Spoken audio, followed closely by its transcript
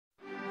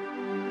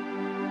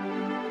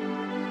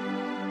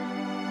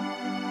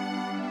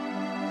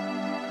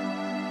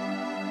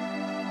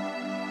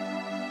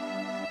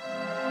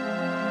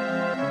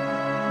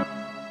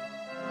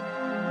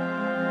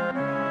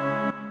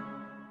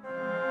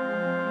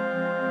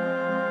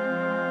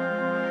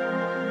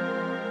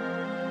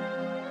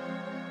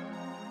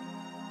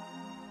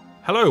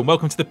Hello and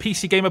welcome to the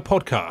PC Gamer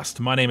Podcast.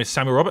 My name is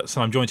Samuel Roberts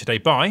and I'm joined today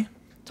by...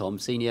 Tom,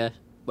 Senior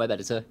Web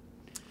Editor.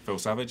 Phil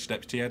Savage,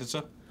 Deputy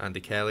Editor. Andy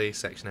Kelly,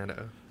 Section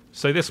Editor.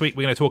 So this week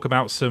we're going to talk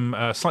about some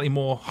slightly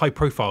more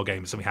high-profile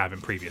games than we have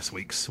in previous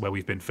weeks, where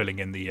we've been filling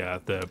in the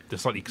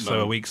slightly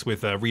slower weeks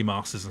with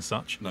remasters and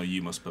such. No,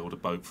 you must build a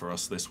boat for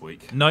us this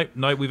week. No,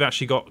 we've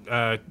actually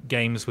got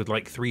games with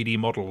like 3D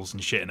models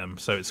and shit in them,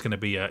 so it's going to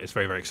be it's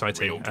very, very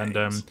exciting.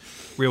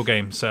 Real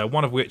games,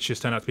 one of which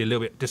has turned out to be a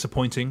little bit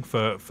disappointing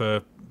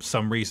for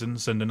some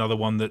reasons, and another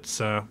one that's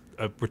a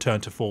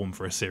return to form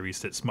for a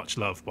series that's much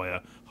loved by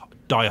a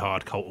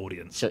die-hard cult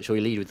audience. Shall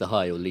we lead with the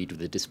high or lead with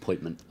the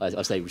disappointment?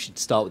 I say we should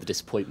start with the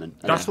disappointment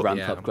and then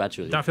ramp up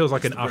gradually. That feels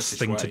like an us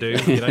thing to do,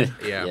 you know?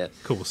 Yeah.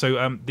 Cool.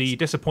 So the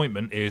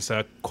disappointment is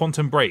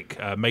Quantum Break,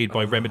 made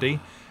by Remedy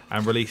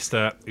and released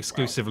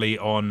exclusively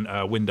on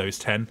Windows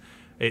 10.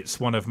 It's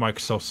one of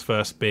Microsoft's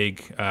first big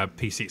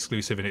PC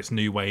exclusive in its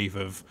new wave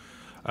of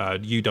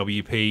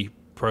UWP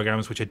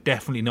programs, which are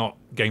definitely not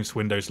Games for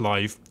Windows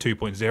Live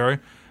 2.0.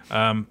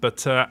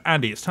 But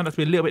Andy, it's turned out to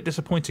be a little bit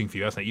disappointing for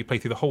you, hasn't it? You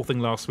played through the whole thing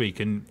last week,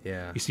 and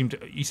you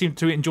seemed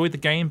to enjoy the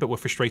game, but were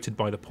frustrated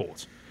by the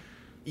port.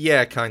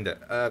 Yeah, kind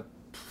of.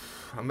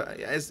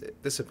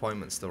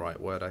 Disappointment's the right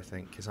word, I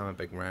think, because I'm a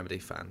big Remedy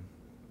fan.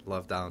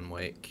 Loved Alan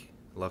Wake,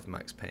 loved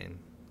Max Payne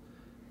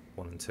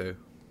 1 and 2,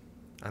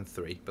 and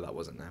 3, but that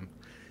wasn't them.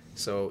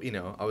 So,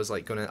 I was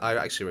like I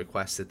actually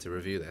requested to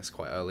review this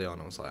quite early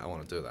on. I was like, I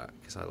want to do that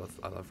because I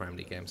love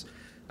Remedy games.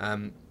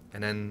 And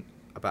then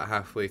about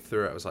halfway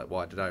through it, I was like,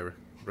 why did I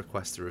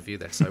request to review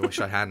this? I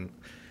wish I hadn't.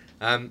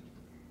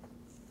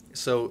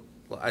 So,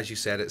 as you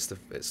said,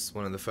 it's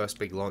one of the first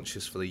big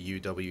launches for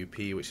the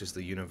UWP, which is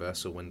the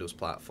Universal Windows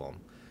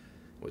Platform,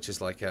 which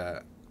is like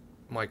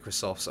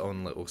Microsoft's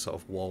own little sort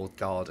of walled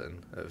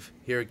garden of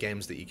here are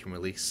games that you can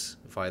release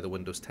via the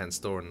Windows 10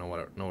 store and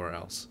nowhere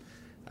else.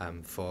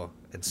 For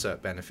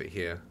insert benefit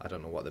here. I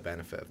don't know what the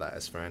benefit of that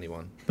is for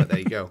anyone, but there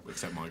you go.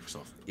 Except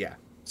Microsoft. Yeah.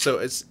 So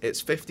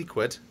it's 50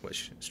 quid,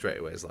 which straight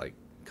away is like,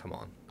 come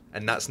on.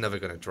 And that's never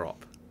going to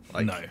drop.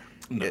 Like, No.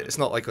 It's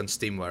not like on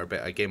Steam where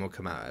a game will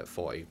come out at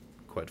 40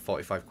 quid,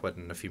 45 quid,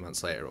 and a few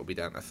months later it'll be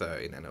down to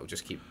 30, and then it'll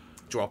just keep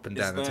dropping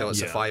down until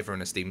it's a fiver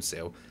in a Steam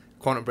sale.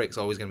 Quantum Break's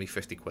always going to be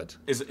 50 quid.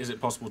 Is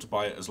it possible to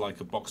buy it as like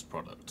a boxed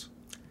product?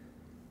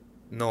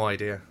 No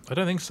idea. I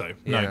don't think so.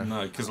 Yeah.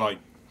 No, because like...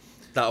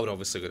 That would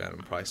obviously go down in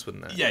price,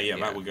 wouldn't it? Yeah,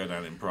 that would go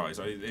down in price.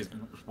 It's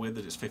weird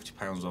that it's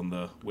 £50 on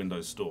the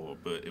Windows Store,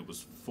 but it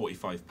was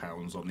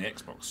 £45 on the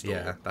Xbox Store.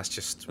 Yeah, that's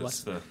just...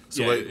 So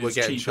we're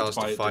getting charged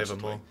a fiver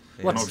more.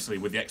 Yeah. And obviously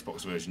with the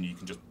Xbox version, you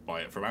can just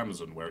buy it from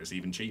Amazon, where it's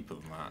even cheaper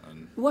than that.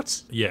 And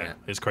What? Yeah,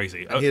 it's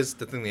crazy. And here's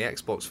the thing, the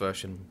Xbox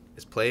version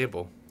is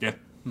playable. Yeah.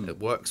 It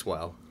works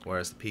well,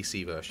 whereas the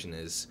PC version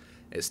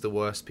it's the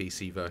worst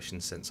PC version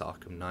since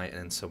Arkham Knight,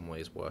 and in some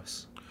ways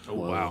worse. Oh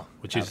wow,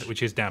 which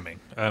is damning.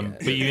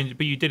 But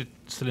you did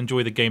still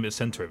enjoy the game at the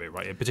centre of it,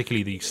 right?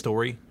 Particularly the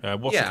story.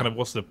 What's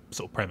the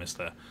sort of premise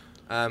there?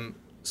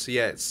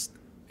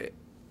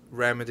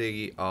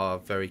 Remedy are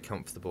very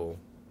comfortable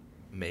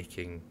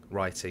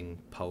writing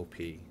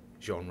pulpy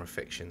genre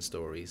fiction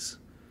stories.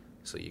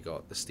 So you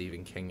got the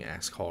Stephen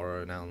King-esque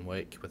horror in Alan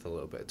Wake with a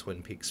little bit of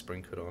Twin Peaks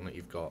sprinkled on it.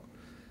 You've got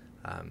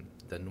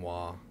the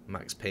noir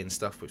Max Payne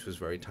stuff, which was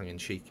very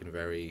tongue-in-cheek and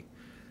very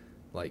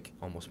like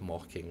almost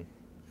mocking,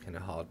 kind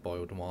of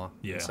hard-boiled noir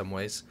in some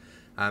ways.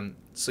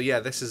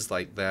 This is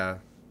like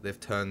they've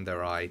turned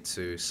their eye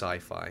to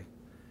sci-fi,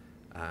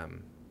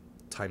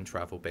 time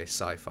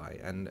travel-based sci-fi,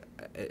 and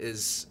it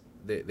is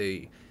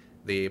they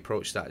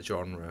approach that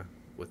genre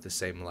with the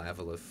same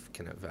level of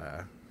kind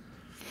of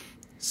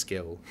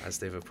skill as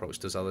they've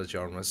approached those other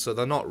genres. So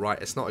they're not right.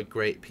 It's not a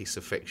great piece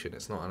of fiction.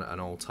 It's not an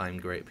all-time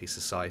great piece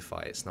of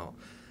sci-fi. It's not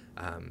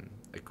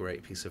a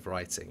great piece of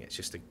writing. It's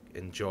just an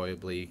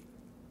enjoyably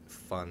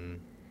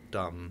fun,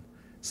 dumb,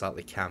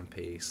 slightly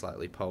campy,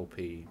 slightly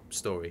pulpy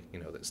story,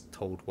 that's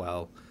told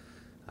well,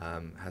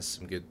 has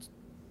some good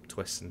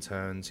twists and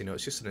turns.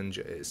 It's just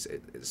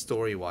it's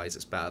story-wise,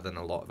 it's better than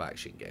a lot of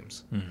action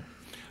games.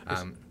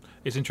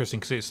 It's interesting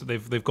because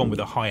they've gone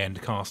with a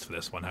high-end cast for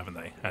this one, haven't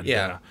they? And,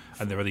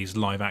 and there are these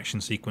live-action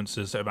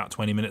sequences that are about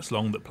 20 minutes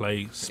long that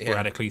play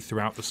sporadically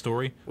throughout the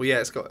story. Well, yeah,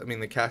 it's got. I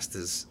mean, the cast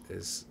is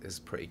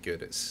pretty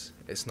good.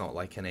 It's not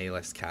like an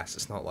A-list cast.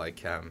 It's not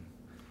like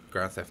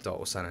Grand Theft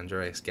Auto San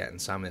Andreas getting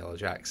Samuel L.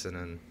 Jackson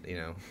and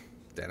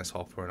Dennis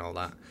Hopper and all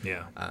that.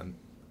 Yeah.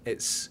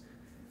 It's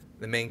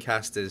the main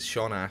cast is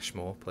Sean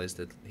Ashmore plays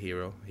the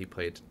hero. He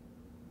played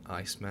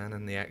Iceman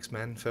in the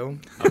X-Men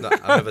film. I've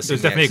never seen.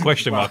 There's definitely a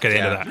question mark at the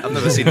end of that. I've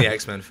never seen the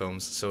X-Men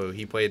films, so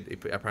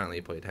apparently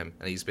he played him,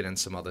 and he's been in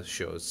some other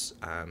shows,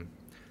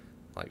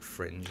 like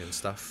Fringe and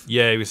stuff.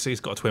 Yeah, he's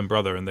got a twin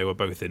brother, and they were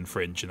both in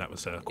Fringe, and that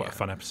was quite a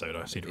fun episode,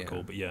 I seem to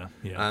recall. But yeah.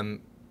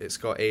 It's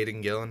got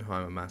Aidan Gillen, who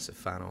I'm a massive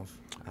fan of.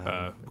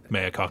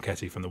 Mayor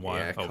Carcetti from The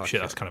Wire. Yeah,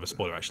 shit, that's kind of a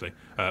spoiler, actually.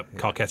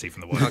 Carcetti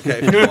from The Wire.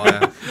 Carcetti from The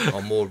Wire.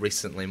 Or more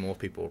recently, more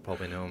people will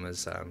probably know him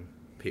as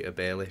Peter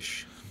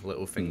Baelish,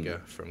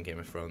 Littlefinger from Game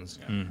of Thrones.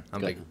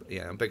 I'm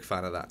a big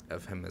fan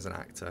of him as an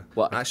actor.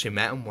 What? I actually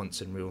met him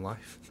once in real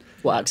life.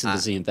 What accent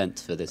does he invent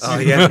for this? Oh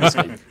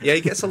yeah, yeah.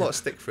 He gets a lot of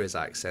stick for his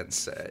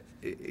accents.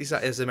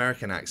 His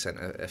American accent,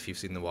 if you've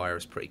seen The Wire,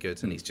 is pretty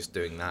good, and he's just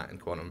doing that in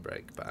Quantum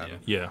Break. But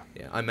yeah,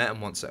 I met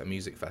him once at a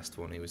music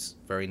festival, and he was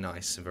very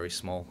nice and very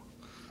small.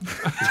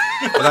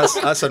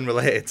 But that's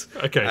unrelated.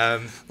 Okay.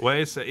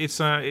 Well,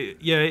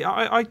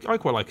 I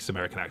quite like his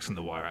American accent,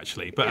 The Wire,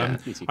 actually.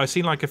 But I've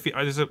seen like a few.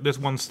 There's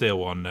one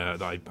still on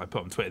that I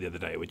put on Twitter the other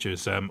day, which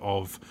is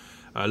of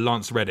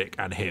Lance Reddick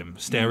and him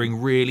staring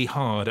really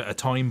hard at a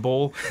time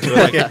ball. They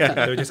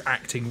were just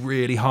acting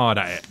really hard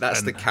at it.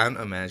 That's the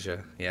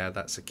countermeasure. Yeah,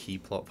 that's a key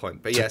plot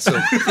point. But yeah, so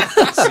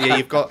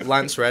you've got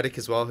Lance Reddick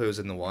as well, who was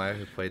in The Wire,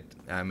 who played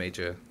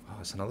Major. Oh,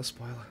 it's another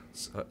spoiler.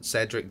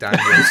 Cedric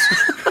Daniels.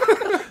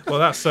 Well,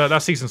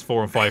 that's seasons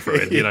 4 and 5 for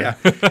it, you know.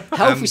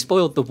 How have we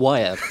spoiled The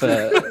Wire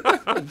for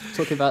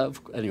talking about...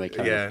 Anyway,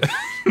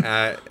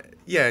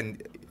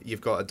 and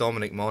you've got a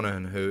Dominic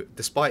Monaghan who,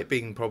 despite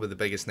being probably the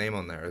biggest name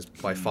on there, is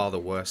by far the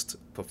worst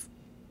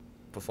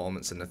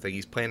performance in the thing.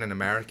 He's playing an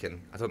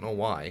American. I don't know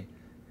why.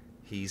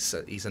 He's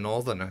a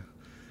northerner.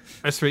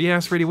 That's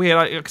really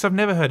weird, because I've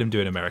never heard him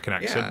do an American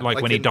accent. Yeah, like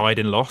when he died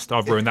in Lost.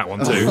 I've ruined that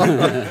one too.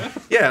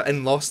 Yeah,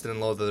 in Lost and in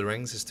Lord of the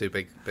Rings, his two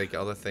big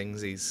other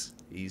things.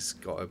 He's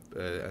got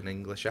an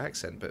English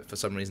accent, but for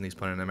some reason he's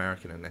playing an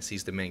American in this.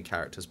 He's the main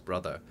character's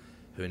brother,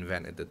 who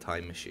invented the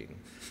time machine,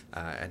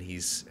 and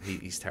he's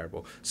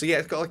terrible. So yeah,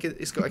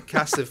 it's got a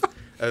cast of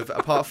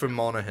apart from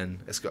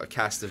Monaghan, it's got a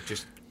cast of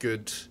just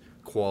good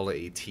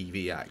quality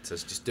TV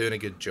actors, just doing a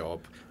good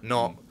job.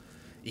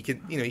 You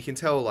can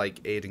tell like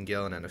Aidan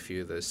Gillen and a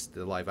few of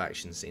the live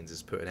action scenes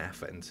is putting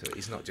effort into it.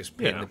 He's not just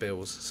paying the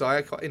bills. So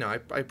I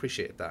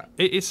appreciate that.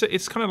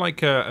 It's kind of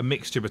like a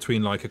mixture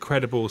between like a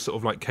credible sort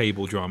of like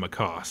cable drama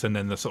cast and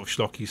then the sort of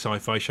schlocky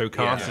sci-fi show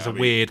cast. It's a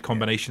weird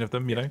combination of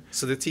them, you know.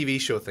 So the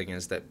TV show thing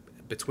is that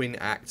between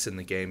acts in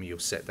the game, you'll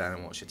sit down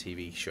and watch a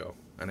TV show,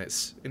 and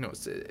it's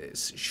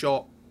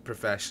shot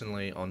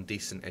professionally on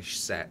decent-ish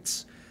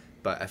sets.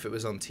 But if it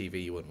was on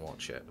TV, you wouldn't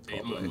watch it.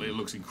 It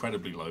looks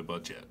incredibly low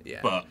budget. Yeah.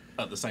 But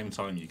at the same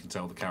time, you can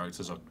tell the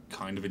characters are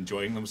kind of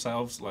enjoying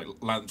themselves. Like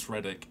Lance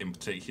Reddick, in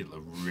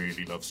particular,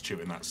 really loves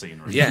chewing that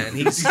scenery. Yeah, and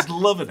he's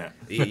loving it.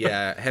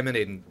 Him and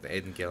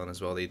Aidan Gillen as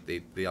well.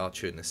 They are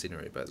chewing the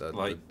scenery, but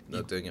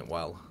they're doing it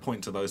well.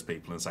 Point to those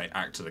people and say,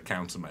 act to the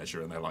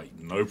countermeasure, and they're like,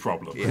 no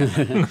problem.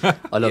 Yeah.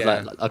 I love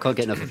that. I can't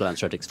get enough of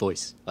Lance Reddick's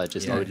voice. I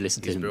would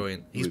listen to him. He's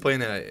brilliant. He's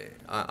playing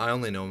I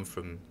only know him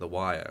from The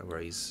Wire, where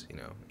he's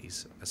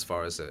as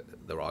far as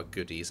there are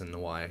goodies in The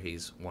Wire,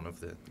 he's one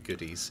of the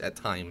goodies at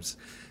times.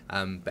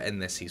 But in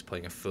this, he's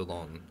playing a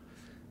full-on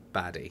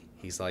baddie.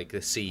 He's like the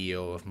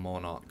CEO of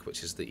Monarch,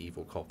 which is the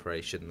evil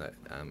corporation that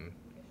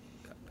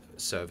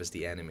serve as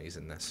the enemies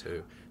in this,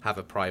 who have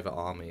a private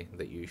army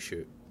that you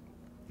shoot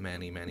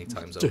many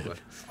times over.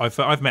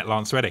 I've met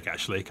Lance Reddick,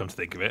 actually, come to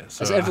think of it.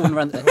 So, everyone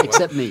around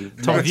except me.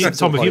 Tom, have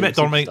you met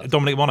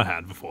Dominic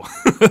Monaghan before?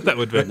 That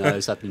would be... No,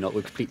 sadly not.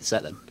 We'll complete the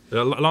set then.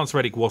 Lance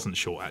Reddick wasn't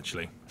short,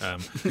 actually.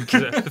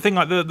 The thing,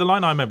 like the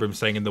line I remember him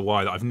saying in The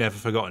Wire that I've never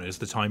forgotten is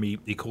the time he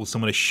calls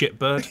someone a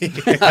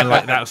shitbird, and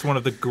like that's one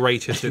of the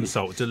greatest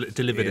insults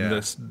delivered in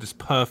this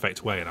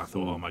perfect way. And I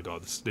thought, oh my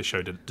god, this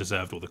show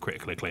deserved all the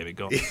critical acclaim it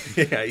got.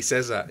 Yeah, he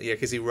says that. Yeah,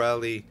 because he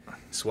rarely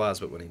swears,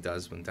 but when he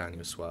does, when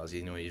Daniel swears,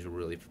 you know he's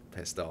really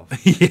pissed off.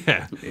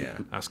 Yeah,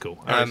 that's cool.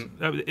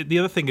 The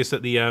other thing is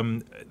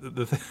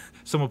that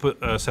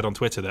someone said on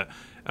Twitter that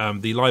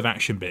the live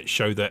action bits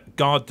show that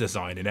guard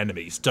design in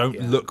enemies don't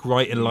look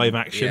right in live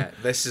action. Yeah,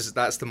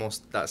 that's the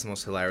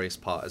most hilarious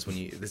part is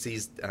when there's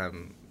these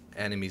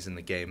enemies in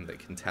the game that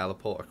can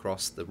teleport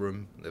across the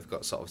room. They've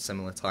got sort of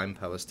similar time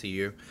powers to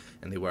you,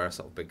 and they wear a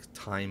sort of big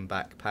time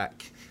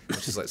backpack,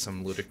 which is like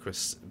some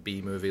ludicrous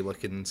B-movie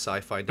looking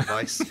sci-fi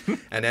device.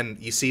 And then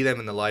you see them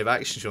in the live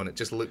action show, and it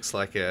just looks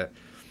like a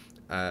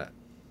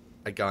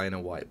guy in a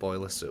white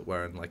boiler suit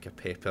wearing like a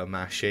paper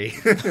mache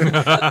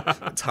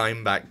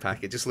time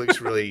backpack. It just looks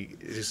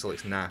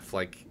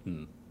naff.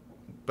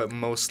 But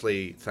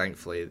mostly,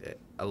 thankfully,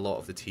 a lot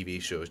of the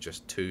TV show is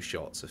just two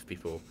shots of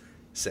people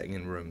sitting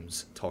in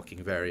rooms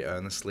talking very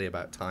earnestly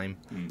about time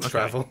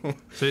travel.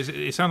 So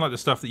it sounded like the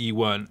stuff that you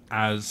weren't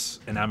as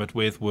enamored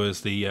with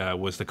was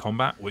the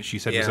combat, which you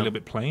said was a little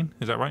bit plain.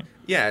 Is that right?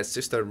 Yeah, it's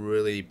just a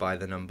really by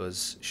the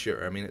numbers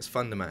shooter. I mean, it's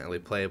fundamentally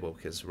playable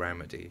because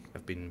Remedy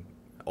have been,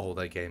 all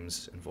their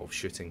games involve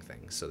shooting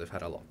things, so they've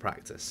had a lot of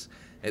practice.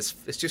 It's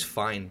just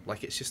fine.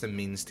 Like, it's just a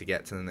means to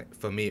get to the next.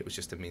 For me, it was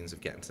just a means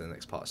of getting to the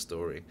next part of the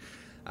story.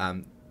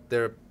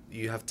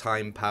 You have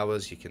time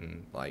powers. You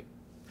can like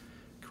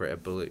create a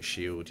bullet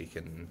shield. You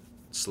can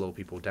slow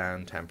people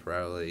down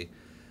temporarily,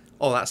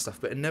 all that stuff.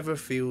 But it never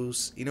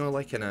feels,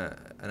 like in an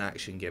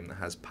action game that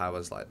has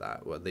powers like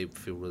that, where they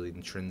feel really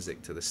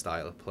intrinsic to the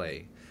style of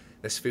play.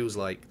 This feels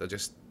like they're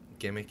just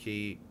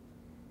gimmicky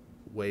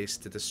ways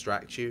to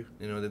distract you.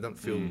 They don't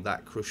feel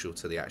that crucial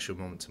to the actual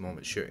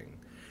moment-to-moment shooting.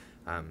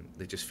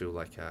 They just feel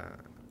like a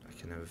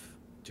kind of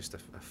just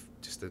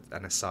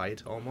an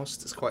aside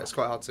almost. It's quite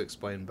hard to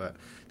explain, but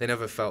they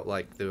never felt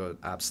like they were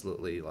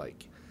absolutely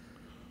like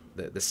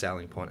the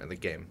selling point of the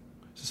game.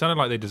 So it sounded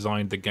like they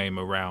designed the game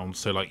around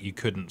so like you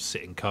couldn't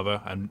sit in cover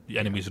and the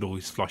enemies would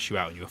always flush you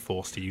out and you were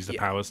forced to use the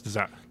powers. Does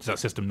that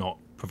system not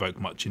provoke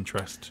much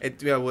interest?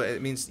 It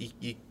means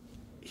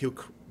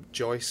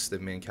Joyce, the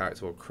main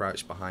character, will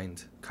crouch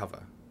behind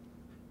cover,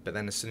 but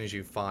then as soon as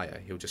you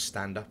fire, he'll just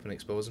stand up and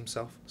expose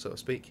himself, so to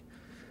speak.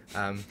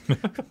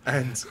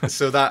 And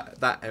so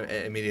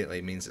that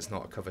immediately means it's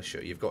not a cover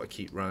shoot. You've got to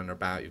keep running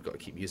about. You've got to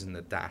keep using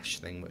the dash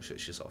thing, which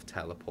lets you sort of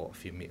teleport a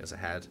few meters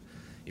ahead.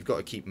 You've got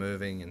to keep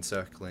moving and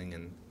circling,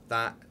 and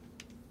that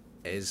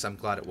is. I'm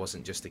glad it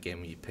wasn't just a game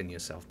where you pin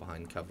yourself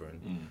behind cover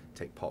and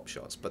take pop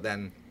shots. But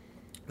then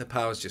the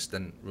powers just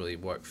didn't really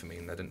work for me,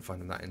 and I didn't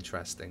find them that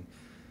interesting.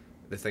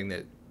 The thing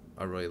that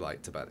I really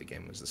liked about the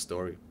game was the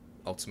story.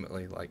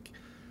 Ultimately, like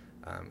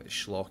it's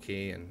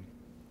schlocky and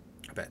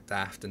a bit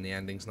daft, and the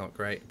ending's not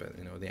great, but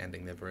the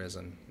ending never is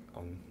on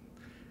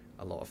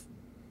a lot of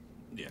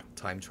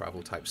time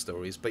travel type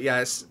stories. But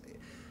yeah, it's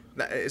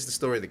the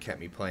story that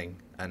kept me playing,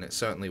 and it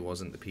certainly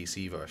wasn't the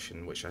PC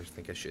version, which I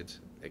think I should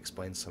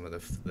explain some of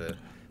the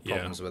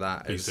problems with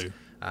that.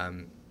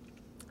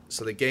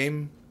 So the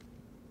game,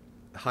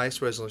 the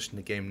highest resolution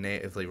the game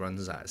natively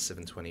runs at is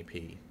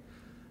 720p,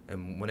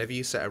 and whenever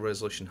you set a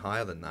resolution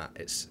higher than that,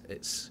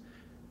 it's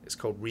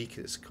called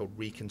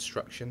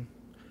reconstruction,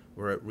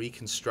 where it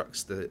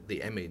reconstructs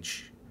the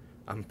image.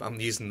 I'm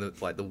using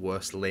the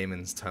worst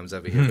layman's terms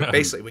ever here. But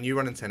basically, when you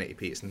run in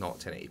 1080p, it's not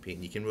 1080p,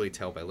 and you can really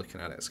tell by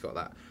looking at it. It's got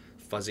that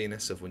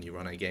fuzziness of when you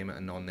run a game at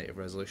a non-native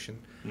resolution.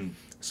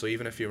 So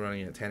even if you're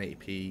running at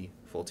 1080p,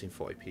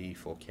 1440p,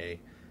 4K,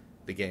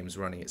 the game's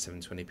running at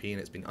 720p, and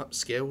it's been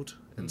upscaled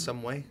in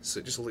some way. So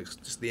it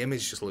the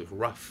image just looks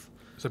rough.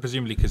 So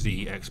presumably because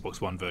the Xbox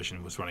One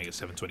version was running at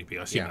 720p,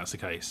 I assume that's the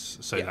case.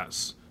 So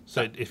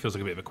it feels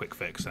like a bit of a quick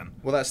fix then.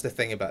 Well, that's the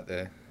thing about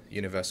the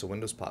Universal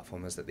Windows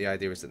platform, is that the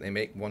idea is that they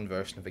make one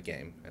version of a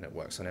game and it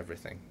works on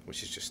everything,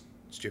 which is just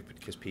stupid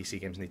because PC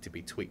games need to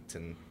be tweaked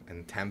and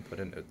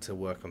tempered to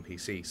work on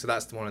PC. So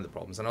that's one of the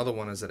problems. Another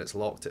one is that it's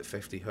locked at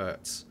 50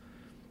 hertz.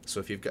 So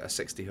if you've got a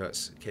 60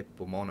 hertz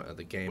capable monitor,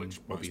 the game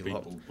will be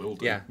locked. Will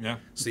do. Yeah.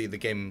 So the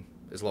game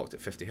is locked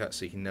at 50 hertz,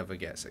 so you can never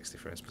get 60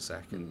 frames per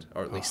second,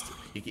 or at least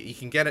you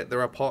can get it.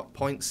 There are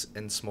points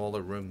in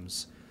smaller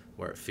rooms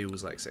where it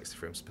feels like 60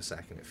 frames per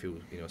second. It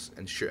feels,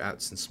 and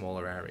shootouts in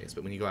smaller areas.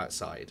 But when you go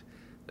outside,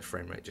 the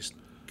frame rate just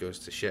goes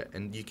to shit.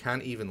 And you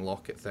can't even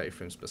lock at 30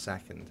 frames per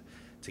second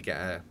to get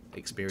a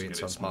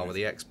experience on par with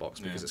the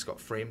Xbox, because it's got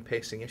frame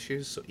pacing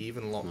issues. So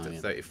even locked at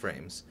 30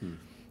 frames,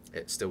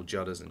 it still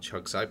judders and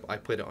chugs. I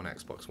played it on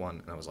Xbox One,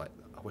 and I was like,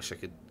 I wish I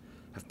could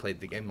have played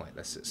the game like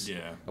this.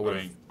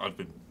 I've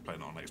been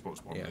playing it on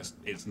Xbox One.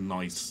 It's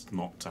nice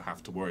not to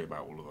have to worry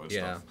about all of those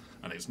stuff,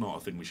 and it's not a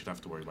thing we should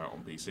have to worry about on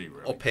PC,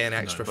 really. Or pay an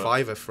extra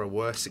 $5 for a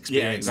worse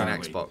experience on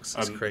Xbox.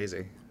 It's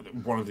crazy.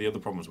 One of the other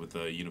problems with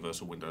the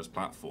Universal Windows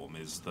platform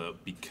is that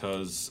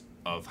because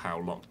of how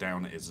locked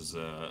down it is as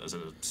a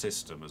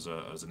system, as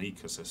an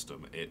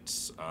ecosystem,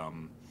 it's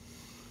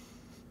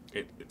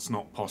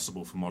not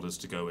possible for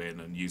modders to go in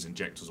and use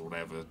injectors or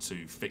whatever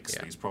to fix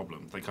these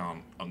problems. They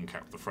can't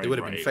uncap the frame rate. They would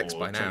have been fixed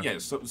by now. Yeah,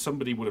 so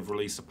somebody would have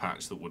released a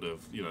patch that would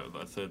have,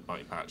 a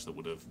third-party patch that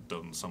would have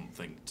done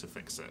something to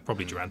fix it.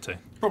 Probably Durante.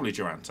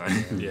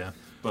 Yeah.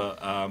 But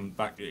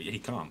he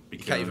can't.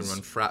 Because you can't even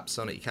run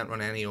Fraps on it. You can't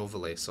run any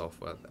overlay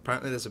software.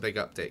 Apparently there's a big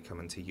update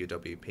coming to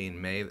UWP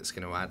in May that's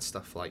going to add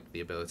stuff like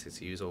the ability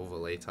to use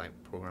overlay type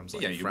programs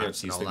like Fraps. You'll be able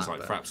to use things like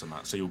Fraps and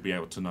that, so you'll be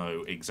able to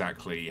know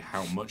exactly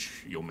how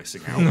much you're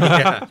missing out.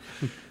 But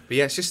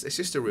yeah, it's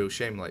just a real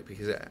shame,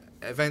 because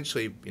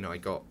eventually,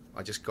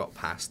 I just got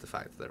past the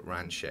fact that it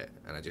ran shit,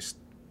 and I just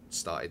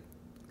started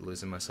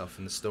losing myself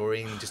in the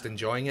story and just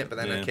enjoying it. But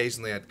then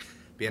occasionally I'd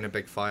be in a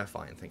big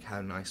firefight and think,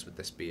 how nice would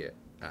this be at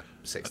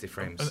 60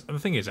 frames? And the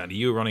thing is, Andy,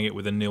 you were running it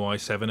with a new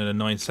i7 and a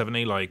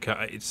 970.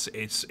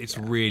 It's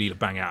really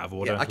bang out of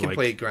order. Yeah, I can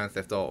play Grand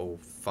Theft Auto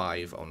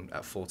 5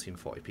 at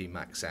 1440p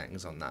max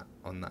settings on that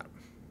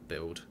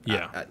build.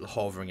 At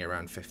hovering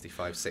around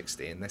 55,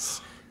 60, and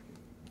this.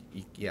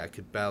 I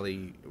could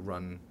barely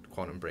run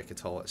Quantum Break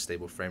at all at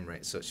stable frame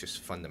rate, so it's just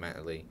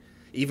fundamentally...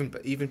 Even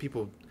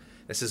people...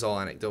 This is all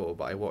anecdotal,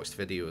 but I watched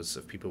videos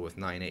of people with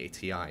 980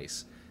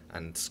 Ti's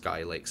and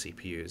Skylake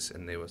CPUs,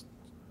 and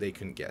they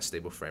couldn't get a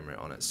stable frame rate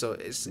on it. So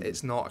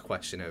it's not a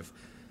question of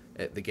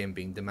the game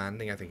being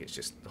demanding. I think it's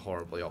just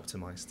horribly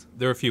optimized.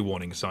 There are a few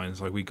warning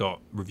signs. We got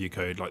review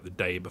code the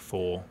day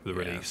before the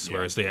release,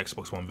 whereas the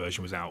Xbox One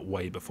version was out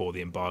way before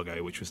the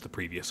embargo, which was the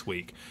previous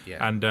week.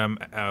 And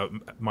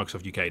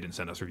Microsoft UK didn't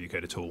send us review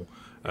code at all.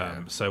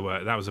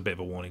 So that was a bit of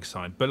a warning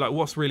sign. But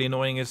what's really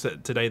annoying is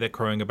that today they're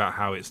crowing about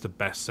how it's the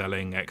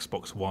best-selling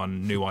Xbox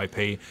One new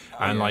IP,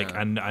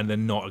 and they're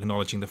not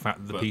acknowledging the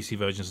fact that the PC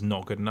version is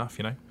not good enough.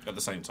 At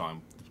the same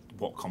time,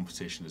 what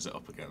competition is it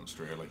up against,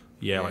 really?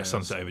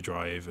 Sunset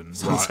Overdrive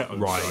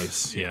and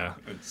Rise.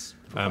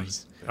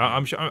 Right.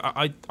 I'm sure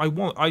I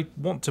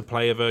want to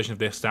play a version of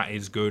this that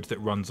is good, that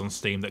runs on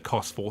Steam, that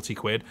costs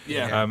 £40.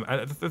 Yeah.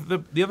 And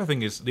the other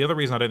thing is, the other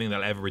reason I don't think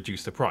they'll ever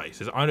reduce the price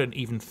is I don't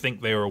even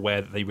think they were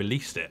aware that they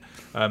released it,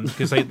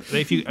 because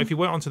if you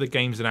went onto the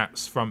games and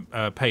apps front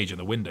page in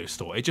the Windows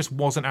Store, it just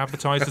wasn't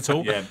advertised at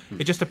all. Yeah.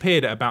 It just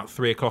appeared at about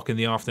 3 o'clock in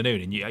the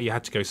afternoon, and you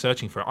had to go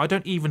searching for it. I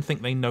don't even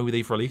think they know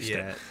they've released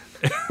it.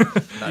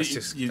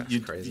 That's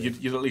crazy.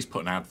 You'd at least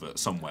put an advert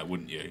somewhere,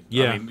 wouldn't you?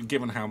 Yeah. I mean,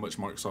 given how much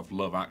Microsoft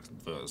love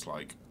adverts,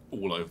 like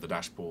all over the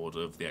dashboard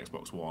of the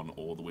Xbox One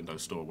or the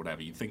Windows Store or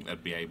whatever, you'd think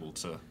they'd be able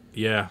to.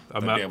 Yeah,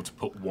 They'd be able to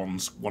put one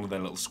of their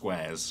little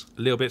squares.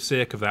 a little bit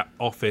sick of that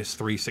Office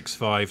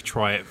 365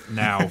 try it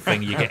now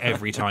thing you get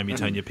every time you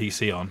turn your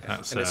PC on.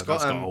 That's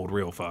got old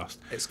real fast.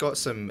 It's got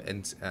some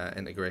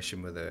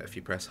integration with it. If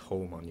you press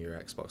home on your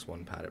Xbox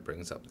One pad, it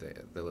brings up the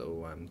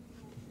little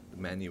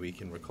menu where you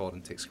can record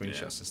and take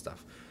screenshots and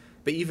stuff.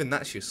 But even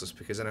that's useless,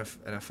 because in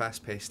a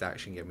fast-paced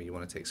action game where you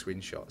want to take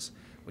screenshots,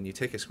 when you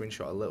take a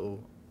screenshot, a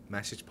little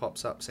message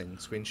pops up saying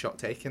screenshot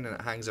taken, and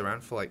it hangs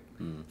around for like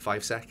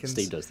 5 seconds.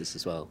 Steam does this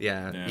as well.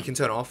 Yeah, you can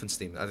turn it off in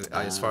Steam.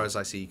 As far as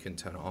I see, you can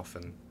turn it off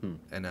in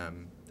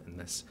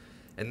this,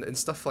 and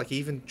stuff like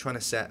even trying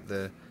to set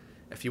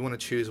if you want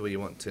to choose where you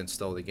want to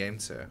install the game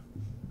to,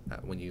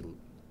 when you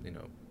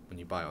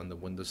buy it on the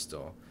Windows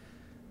Store,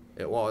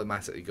 it will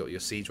automatically go to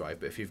your C drive.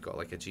 But if you've got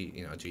like a G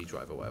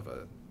drive or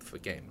whatever for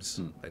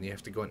games, then you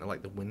have to go into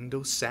like the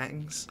Windows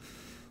settings,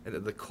 into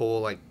the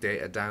core like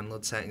data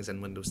download settings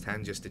in Windows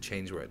 10 just to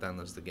change where it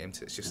downloads the game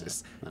to. It's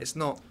just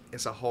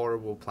it's a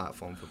horrible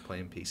platform for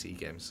playing PC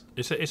games.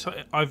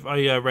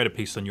 I read a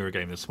piece on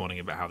Eurogame this morning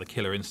about how the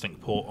Killer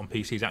Instinct port on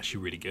PC is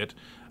actually really good.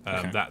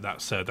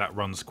 That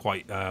runs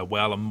quite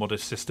well on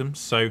modest systems.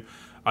 So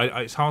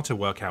it's hard to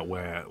work out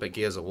where. But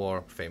Gears of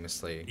War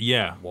famously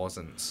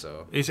wasn't.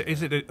 So is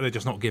it they're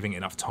just not giving it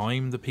enough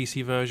time, the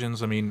PC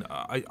versions? I mean,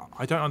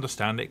 I don't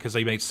understand it, because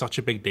they made such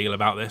a big deal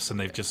about this and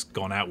they've just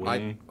gone out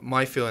with.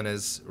 My feeling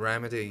is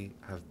Remedy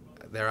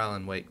their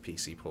Alan Wake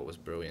PC port was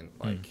brilliant.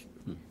 Like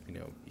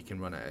you can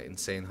run it at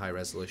insane high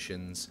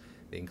resolutions.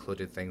 They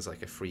included things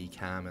like a free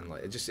cam, and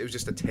like it was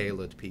just a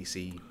tailored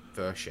PC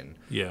version.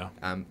 Yeah.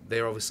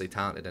 They're obviously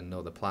talented and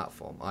know the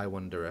platform. I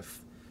wonder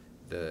if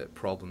the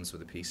problems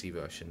with the PC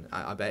version,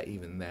 I bet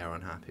even they're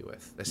unhappy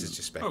with. This is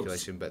just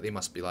speculation, but they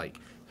must be like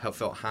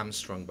felt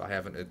hamstrung by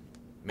having to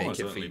make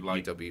it for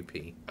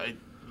UWP.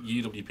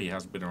 UWP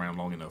hasn't been around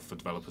long enough for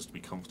developers to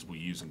be comfortable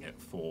using it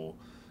for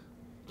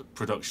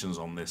productions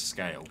on this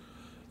scale.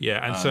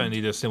 Yeah, and certainly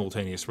the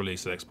simultaneous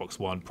release of Xbox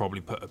One probably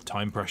put a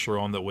time pressure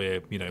on that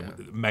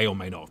may or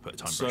may not have put a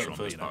time pressure on. Certain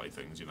first-party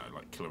things,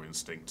 like Killer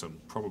Instinct,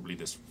 and probably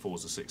this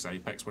Forza 6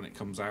 Apex when it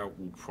comes out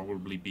will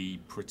probably be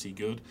pretty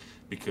good,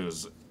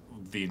 because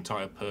the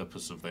entire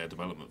purpose of their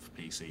development for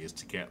PC is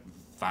to get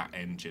that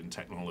engine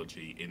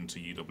technology into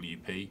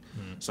UWP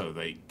so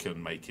they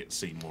can make it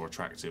seem more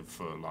attractive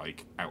for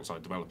like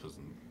outside developers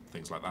and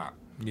things like that.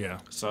 Yeah.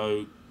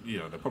 So,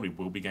 there probably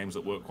will be games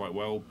that work quite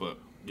well, but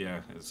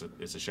yeah,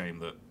 it's a shame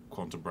that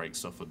Quantum Break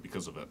suffered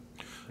because of it.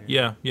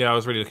 Yeah, I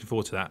was really looking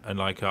forward to that, and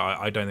like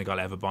I don't think I'll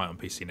ever buy it on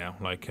PC now.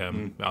 Like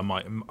I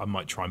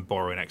might try and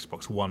borrow an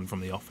Xbox One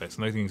from the office,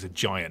 and those things are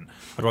giant.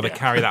 I'd rather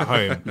carry that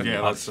home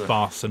up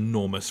vast,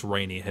 enormous,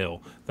 rainy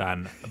hill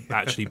than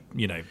actually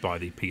buy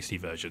the PC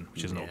version,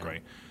 which is not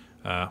great.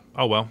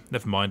 Oh well,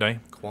 never mind, eh?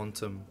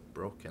 Quantum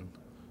broken.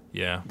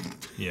 Yeah.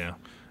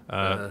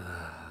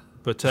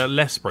 But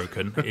less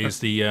broken is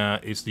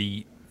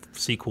the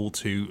sequel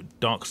to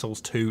Dark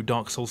Souls 2,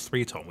 Dark Souls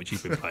 3, Tom, which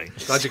you've been playing.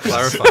 Glad you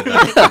clarified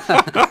that.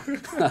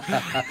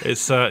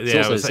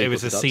 It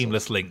was a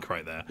seamless link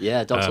right there.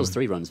 Yeah, Dark Souls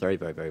 3 runs very,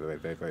 very, very, very,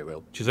 very, very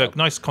well. Which is a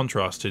nice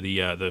contrast to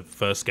the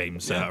first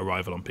game's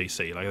arrival on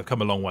PC. Like, they've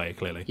come a long way,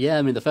 clearly. Yeah,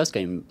 I mean, the first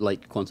game,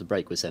 like Quantum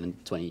Break, was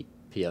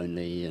 720p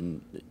only,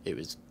 and it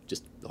was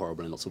just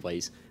horrible in lots of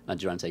ways. And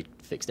Durante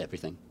fixed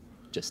everything.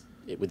 Just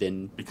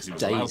within because he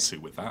was days. allowed to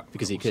with that.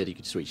 Because he could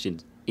just reach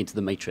into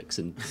the Matrix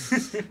and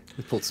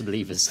pull some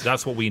levers.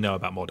 That's what we know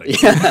about modding.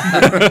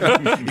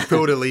 He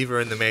pulled a lever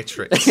in the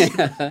Matrix.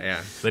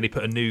 Yeah. Then he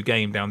put a new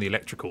game down the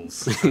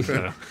electricals.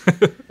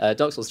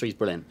 Dark Souls 3 is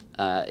brilliant.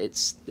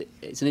 It's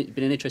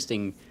been an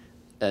interesting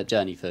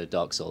journey for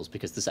Dark Souls,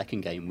 because the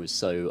second game was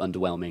so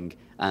underwhelming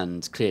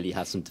and clearly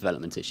had some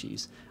development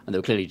issues, and there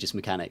were clearly just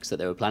mechanics that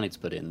they were planning to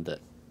put in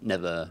that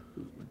never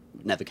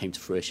came to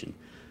fruition.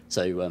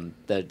 So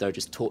there are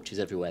just torches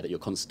everywhere that you're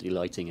constantly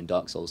lighting in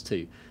Dark Souls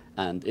 2.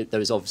 And there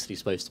was obviously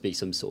supposed to be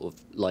some sort of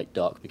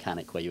light-dark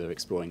mechanic where you were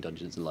exploring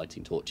dungeons and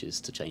lighting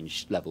torches to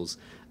change levels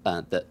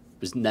that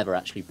was never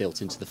actually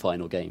built into the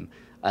final game.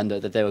 And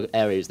there were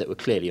areas that were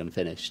clearly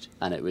unfinished,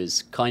 and it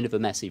was kind of a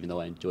mess, even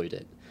though I enjoyed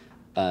it.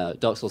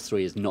 Dark Souls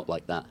 3 is not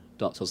like that.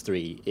 Dark Souls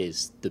 3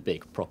 is the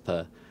big,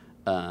 proper,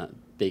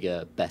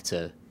 bigger,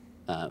 better,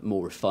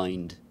 more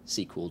refined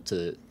sequel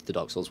to the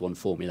Dark Souls 1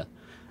 formula.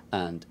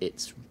 And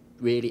it's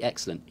really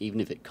excellent, even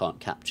if it can't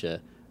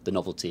capture the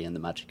novelty and the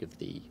magic of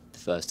the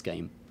first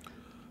game.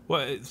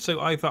 Well, so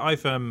I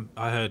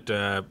heard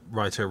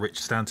writer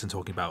Rich Stanton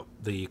talking about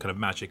the kind of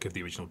magic of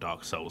the original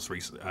Dark Souls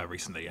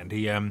recently, and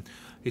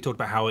he talked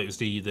about how it was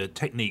the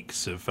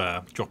techniques of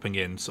dropping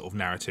in sort of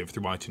narrative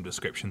through item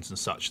descriptions and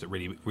such that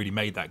really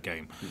made that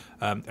game.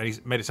 And he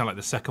made it sound like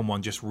the second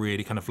one just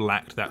really kind of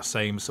lacked that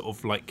same sort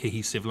of like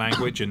cohesive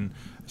language and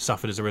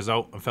suffered as a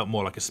result, and felt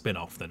more like a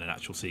spin-off than an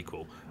actual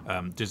sequel.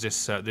 Does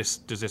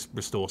this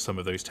restore some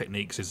of those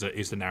techniques?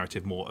 Is the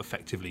narrative more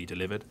effectively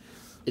delivered?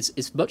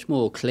 It's much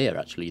more clear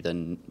actually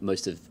than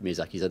most of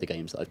Miyazaki's other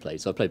games that I've played.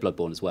 So I played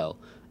Bloodborne as well,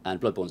 and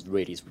Bloodborne's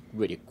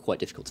really quite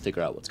difficult to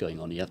figure out what's going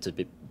on. You have to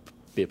be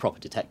a proper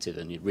detective,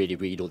 and you really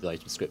read all the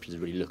item descriptions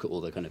and really look at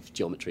all the kind of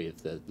geometry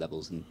of the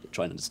levels and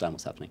try and understand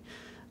what's happening.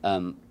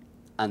 And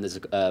there's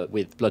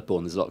with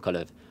Bloodborne, there's a lot of kind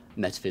of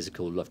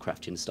metaphysical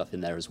Lovecraftian stuff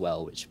in there as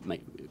well, which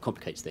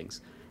complicates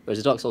things. Whereas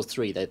in Dark Souls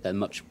 3, they're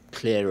much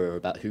clearer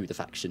about who the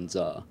factions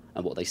are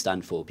and what they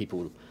stand for.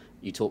 People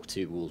you talk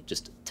to will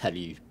just tell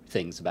you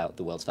things about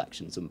the world's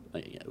factions and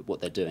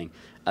what they're doing,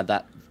 and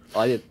that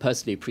I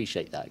personally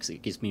appreciate that because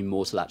it gives me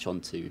more to latch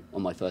onto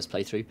on my first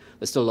playthrough.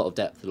 There's still a lot of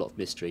depth, a lot of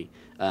mystery,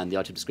 and the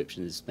item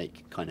descriptions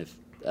make kind of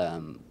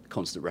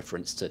constant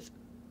reference to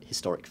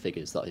historic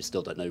figures that I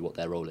still don't know what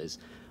their role is.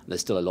 And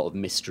there's still a lot of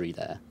mystery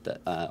there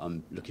that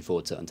I'm looking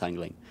forward to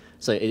untangling.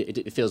 So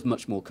it feels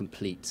much more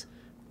complete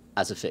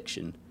as a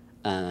fiction,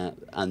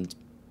 and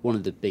one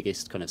of the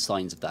biggest kind of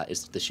signs of that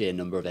is the sheer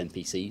number of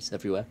NPCs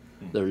everywhere.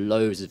 There are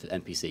loads of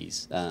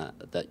NPCs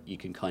that you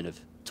can kind of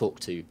talk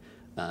to,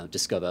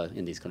 discover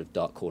in these kind of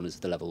dark corners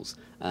of the levels,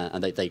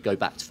 and they go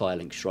back to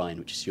Firelink Shrine,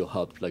 which is your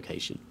hub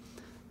location.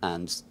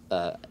 And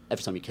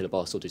every time you kill a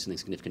boss or do something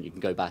significant, you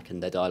can go back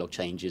and their dialogue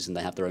changes and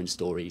they have their own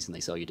stories and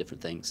they sell you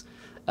different things.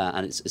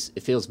 And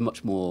it feels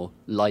much more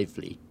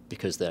lively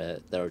because there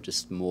are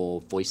just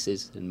more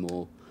voices and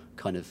more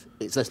kind of,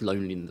 it's less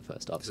lonely than the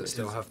first Dark Does Souls. it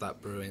still have that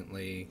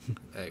brilliantly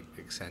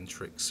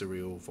eccentric,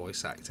 surreal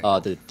voice acting? Oh,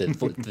 the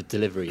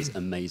delivery is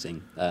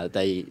amazing.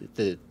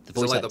 The voice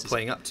so like actors, they're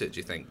playing up to it, do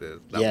you think,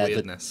 that yeah,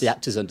 weirdness? the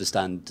actors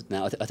understand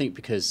now. I think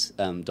because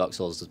Dark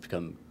Souls has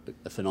become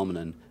a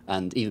phenomenon,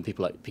 and even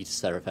people like Peter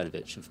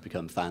Serafinovich have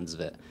become fans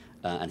of it.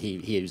 And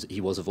he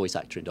was a voice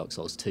actor in Dark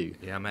Souls 2.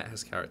 Yeah, I met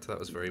his character. That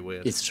was very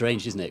weird. It's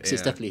strange, isn't it? 'Cause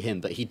it's definitely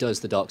him, but he does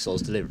the Dark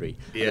Souls delivery.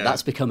 Yeah. And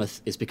that's become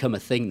a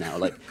thing now.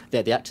 Like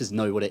the actors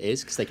know what it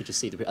is because they can just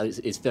see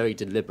it's very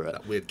deliberate.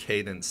 That weird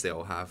cadence they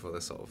all have, where they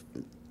sort of,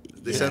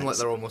 they Yeah, sound like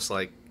they're almost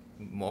like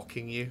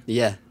mocking you.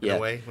 Yeah, in a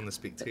way when they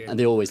speak to you. And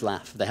they always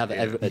laugh. They have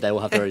they all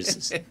have their own.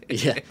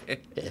 Yeah.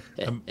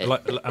 And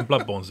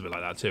Bloodborne's a bit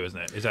like that too, isn't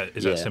it? Is that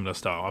Yeah. a similar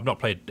style? I've not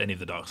played any of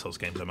the Dark Souls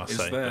games, I must Is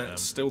say. there but,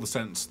 still the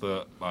sense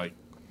that like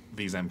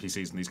these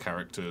NPCs and these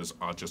characters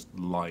are just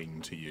lying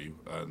to you,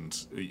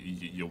 and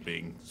you're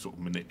being sort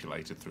of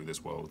manipulated through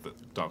this world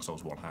that Dark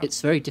Souls 1 has?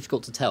 It's very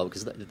difficult to tell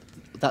because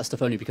that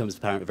stuff only becomes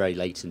apparent very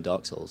late in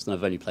Dark Souls. And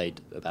I've only played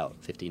about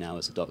 15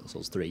 hours of Dark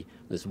Souls 3.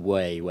 There's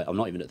I'm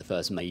not even at the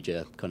first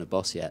major kind of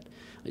boss yet.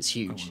 It's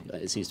huge.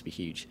 It seems to be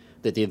huge.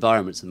 The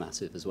environments are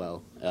massive as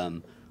well.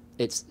 The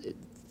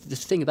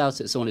thing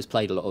about it, someone who's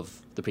played a lot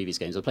of the previous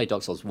games, I played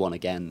Dark Souls 1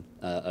 again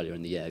earlier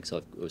in the year because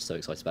I was so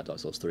excited about Dark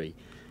Souls 3.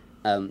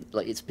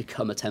 Like it's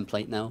become a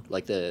template now.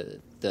 Like the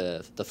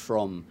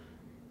From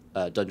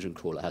dungeon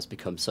crawler has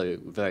become so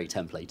very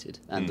templated,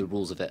 and the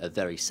rules of it are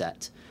very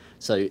set.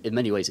 So in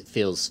many ways, it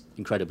feels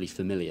incredibly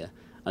familiar.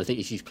 And I think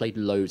if you've played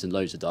loads and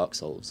loads of Dark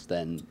Souls,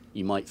 then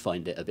you might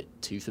find it a bit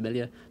too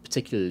familiar,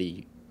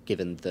 particularly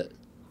given that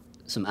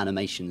some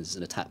animations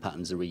and attack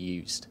patterns are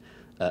reused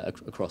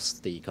across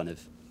the kind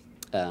of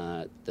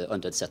the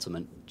Undead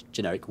Settlement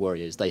generic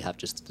warriors. They have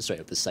just straight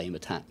up the same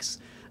attacks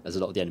as a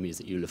lot of the enemies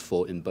that you'll have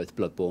fought in both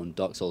Bloodborne,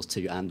 Dark Souls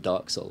 2 and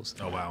Dark Souls.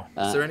 Oh, wow.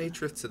 Is there any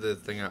truth to the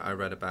thing I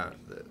read about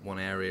that one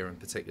area in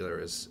particular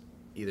is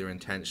either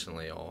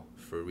intentionally or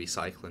for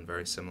recycling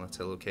very similar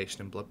to location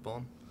in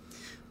Bloodborne?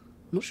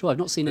 I'm not sure. I've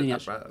not seen any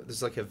actual...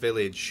 There's like a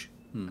village,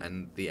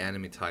 and the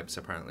enemy types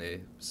apparently,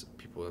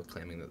 people are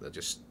claiming that they're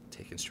just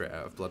taken straight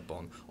out of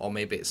Bloodborne, or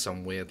maybe it's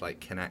some weird like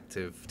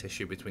connective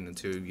tissue between the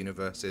two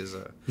universes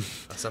or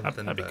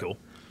something. That'd be cool.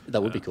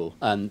 That would be cool.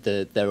 And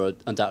there are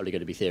undoubtedly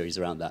going to be theories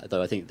around that,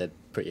 though I think they're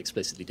pretty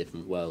explicitly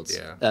different worlds.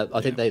 Yeah. I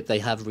think they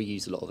have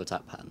reused a lot of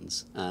attack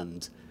patterns,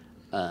 and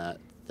there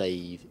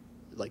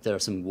are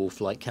some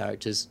wolf-like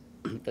characters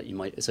that you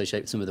might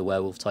associate with some of the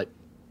werewolf-type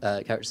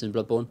characters in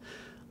Bloodborne.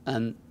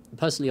 And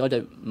personally, I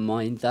don't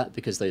mind that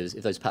because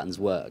if those patterns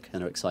work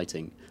and are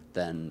exciting,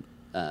 then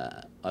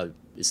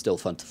it's still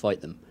fun to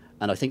fight them.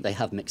 And I think they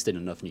have mixed in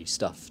enough new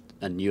stuff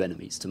and new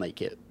enemies to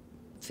make it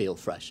feel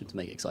fresh and to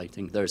make it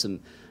exciting. There are some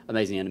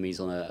amazing enemies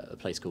on a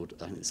place called,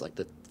 I think it's like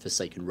the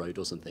Forsaken Road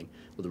or something,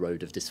 or the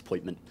Road of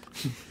Disappointment.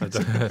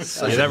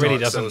 That really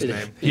doesn't.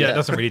 Yeah. It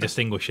doesn't really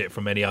distinguish it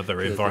from any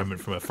other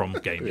environment from a From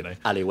game, you know.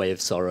 Alleyway of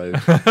Sorrow.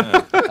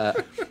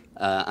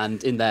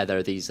 And in there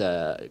are these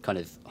kind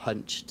of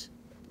hunched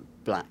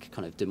black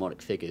kind of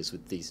demonic figures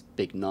with these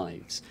big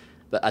knives.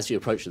 But as you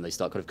approach them, they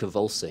start kind of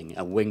convulsing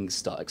and wings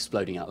start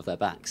exploding out of their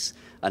backs.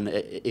 And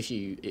if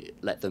you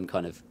let them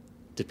kind of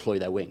deploy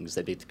their wings,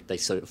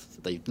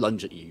 they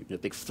lunge at you in a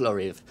big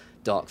flurry of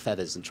dark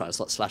feathers and try to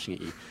start slashing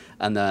at you.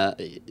 And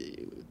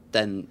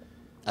then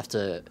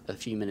after a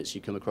few minutes,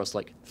 you come across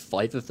like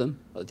 5 of them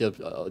at the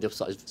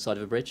opposite side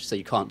of a bridge, so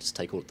you can't just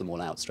take them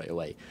all out straight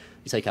away.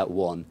 You take out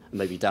one and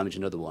maybe damage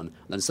another one,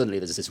 and then suddenly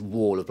there's this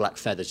wall of black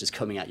feathers just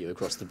coming at you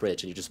across the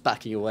bridge, and you're just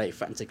backing away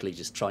frantically,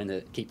 just trying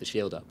to keep the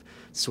shield up,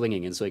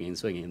 swinging and swinging and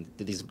swinging. And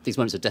these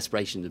moments of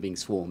desperation of being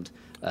swarmed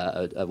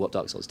are what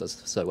Dark Souls does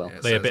so well. Yeah,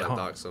 They're a bit like hard.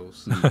 Dark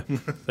Souls.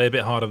 They're a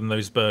bit harder than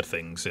those bird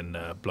things in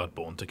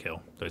Bloodborne to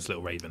kill. Those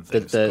little raven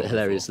things. The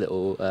hilarious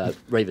little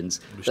ravens.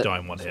 Which die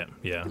in one hit.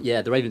 Yeah.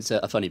 Yeah, the ravens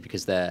are funny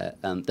because they're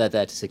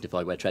there to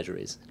signify where treasure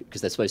is,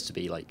 because they're supposed to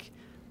be like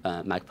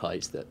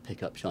magpies that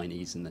pick up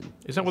shinies and then.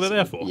 Is that what they're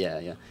there for?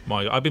 Yeah.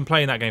 I've been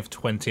playing that game for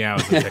 20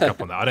 hours to pick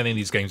up on that. I don't think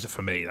these games are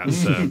for me.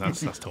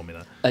 That's told me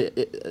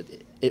that.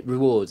 It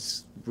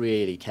rewards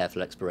really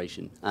careful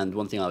exploration, and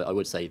one thing I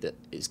would say that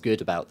is good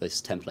about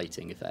this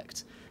templating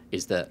effect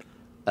is that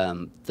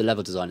the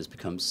level design has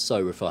become so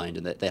refined,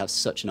 and that they have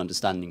such an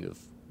understanding of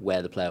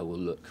where the player will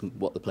look,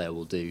 what the player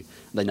will do.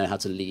 They know how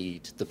to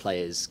lead the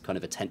player's kind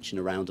of attention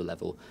around a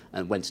level,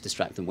 and when to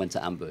distract them, when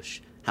to ambush,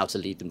 how to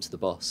lead them to the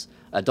boss.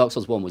 Dark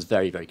Souls 1 was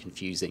very, very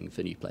confusing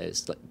for new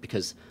players,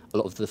 because a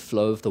lot of the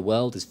flow of the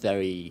world is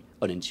very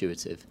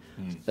unintuitive,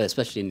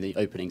 especially in the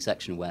opening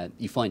section where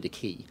you find a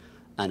key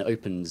and it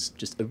opens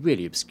just a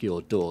really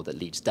obscure door that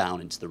leads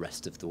down into the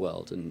rest of the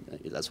world, and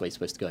that's where you're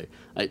supposed to go.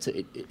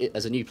 And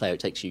as a new player, it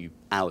takes you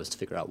hours to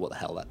figure out what the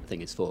hell that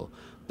thing is for.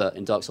 But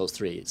in Dark Souls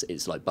 3,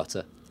 it's like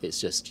butter. It's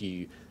just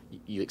you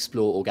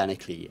explore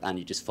organically, and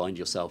you just find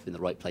yourself in the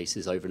right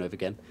places over and over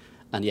again.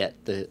 And yet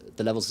the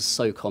levels are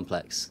so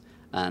complex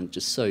and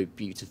just so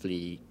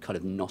beautifully kind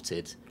of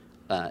knotted.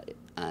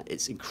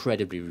 It's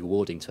incredibly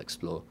rewarding to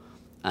explore,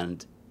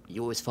 and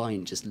you always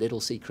find just little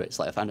secrets.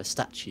 Like I found a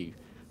statue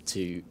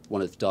to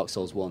one of Dark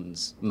Souls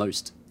 1's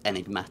most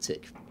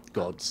enigmatic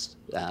gods,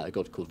 a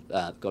goddess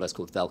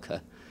called Velka,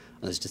 and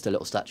there's just a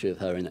little statue of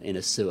her in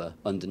a sewer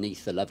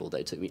underneath the level that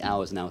it took me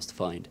hours and hours to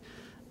find.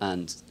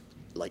 And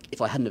like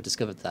if I hadn't have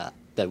discovered that,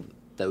 there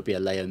would be a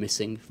layer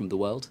missing from the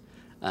world,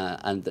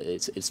 and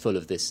it's full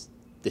of this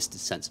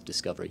sense of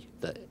discovery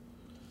that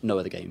no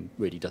other game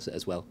really does it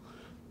as well.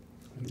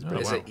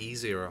 Is it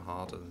easier or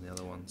harder than the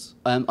other ones?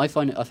 I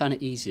found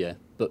it easier,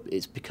 but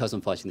it's because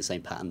I'm fighting the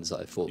same patterns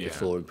that I've fought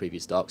before in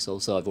previous Dark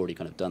Souls, so I've already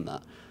kind of done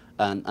that.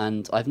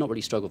 And I've not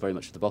really struggled very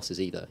much with the bosses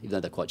either, even though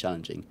they're quite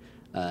challenging.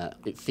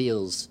 It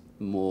feels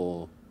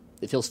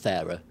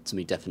fairer to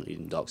me, definitely,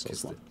 than Dark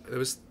Souls 1. It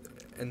was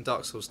in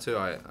Dark Souls 2.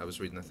 I was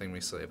reading a thing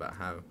recently about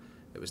how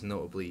it was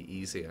notably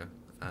easier.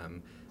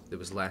 There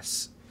was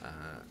less.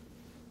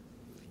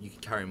 You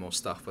could carry more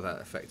stuff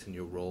without affecting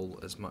your roll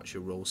as much,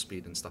 your roll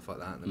speed and stuff like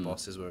that. And the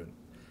bosses were,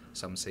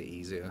 some say,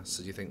 easier.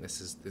 So do you think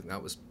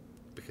that was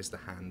because the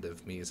hand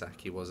of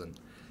Miyazaki wasn't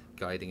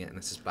guiding it, and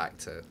this is back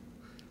to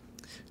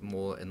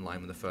more in line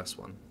with the first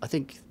one? I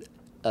think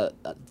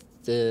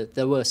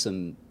there is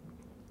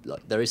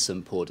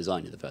some poor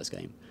design in the first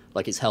game.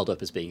 Like it's held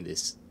up as being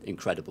this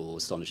incredible,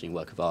 astonishing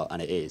work of art,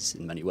 and it is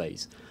in many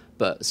ways.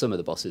 But some of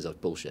the bosses are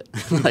bullshit.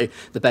 Like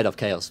the Bed of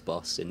Chaos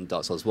boss in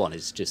Dark Souls 1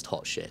 is just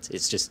hot shit.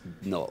 It's just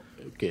not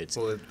good.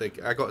 Well,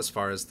 I got as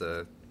far as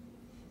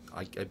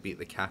I beat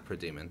the Capra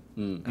demon,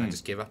 and I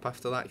just gave up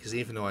after that, because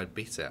even though I'd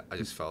beat it, I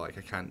just felt like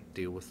I can't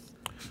deal with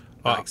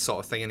that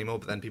sort of thing anymore.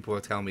 But then people were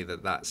telling me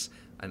that that's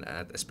an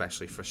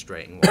especially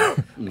frustrating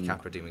one, the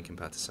Capra demon,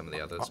 compared to some of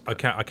the others. I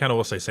can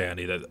also say,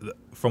 Andy, that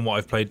from what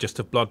I've played just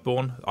of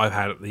Bloodborne, I've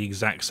had the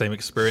exact same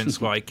experience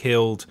where I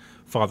killed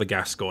Father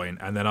Gascoigne,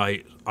 and then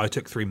I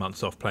took 3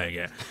 months off playing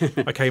it.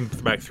 I came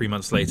back 3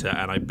 months later,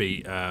 and I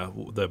beat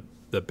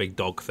the big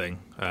dog thing.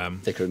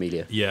 Vicar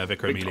Amelia. Yeah,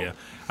 Vicar Amelia. Dog.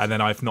 And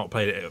then I've not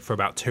played it for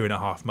about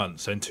 2.5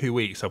 months. So in 2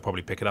 weeks, I'll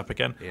probably pick it up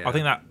again. Yeah. I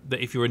think that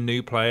if you're a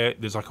new player,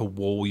 there's like a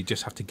wall you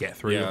just have to get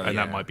through, and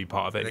that might be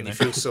part of it. And then you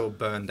feel so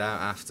burned out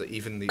after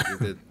even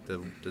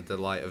the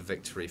delight of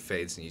victory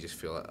fades, and you just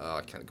feel like, oh,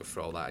 I can't go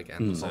through all that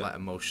again. It's all that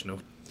emotional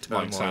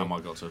turmoil. Like Sam, I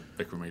got to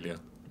Vicar Amelia,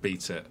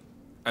 beat it.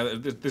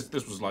 And this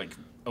was like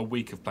a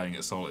week of playing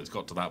it solid. It's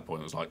got to that point.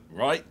 It was like,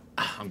 right,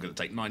 I'm going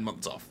to take 9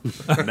 months off.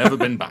 Never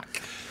been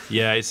back.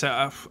 Yeah, it's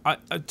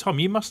Tom.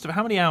 You must have.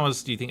 How many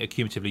hours do you think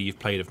accumulatively you've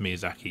played of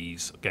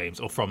Miyazaki's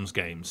games or From's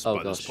games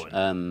by this point?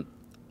 I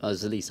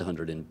was at least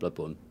 100 in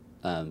Bloodborne,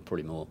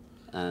 probably more,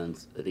 and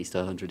at least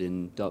 100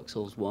 in Dark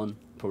Souls 1,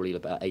 probably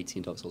about 80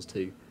 in Dark Souls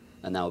 2,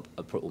 and now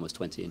almost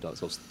 20 in Dark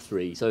Souls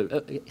 3.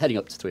 So heading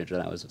up to 300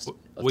 hours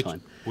of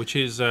time, which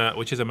is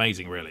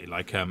amazing, really.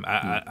 Like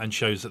and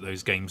shows that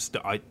those games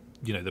that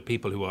the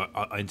people who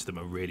are into them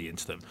are really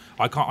into them.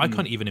 I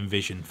can't even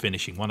envision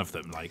finishing one of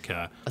them. Like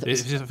I feel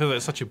like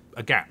there's such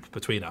a gap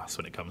between us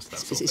when it comes to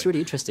that. It's really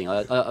interesting.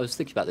 I was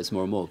thinking about this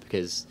more and more,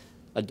 because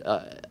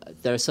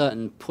there are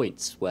certain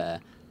points where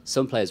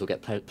some players will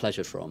get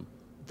pleasure from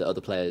that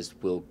other players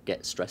will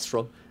get stress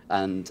from,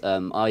 And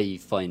I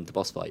find the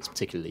boss fights,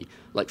 particularly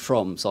like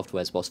From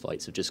Software's boss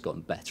fights, have just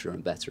gotten better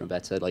and better and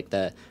better. Like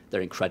they're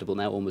incredible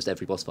now. Almost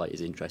every boss fight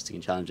is interesting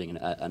and challenging and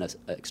an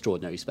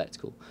extraordinary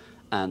spectacle.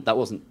 And that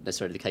wasn't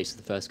necessarily the case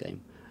with the first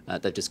game.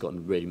 They've just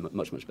gotten really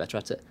much better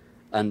at it.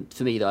 And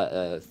for me,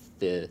 that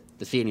the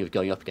feeling of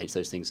going up against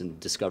those things and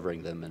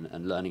discovering them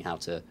and learning how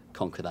to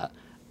conquer that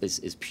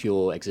is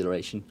pure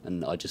exhilaration,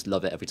 and I just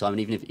love it every time.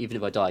 And even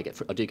if I die,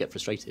 I do get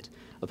frustrated.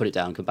 I put it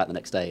down, come back the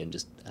next day, and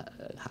just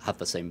have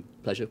the same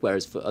pleasure.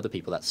 Whereas for other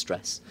people, that's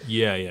stress.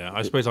 Yeah.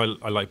 I suppose I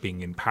like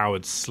being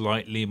empowered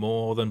slightly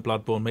more than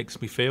Bloodborne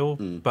makes me feel.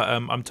 But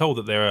I'm told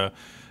that there are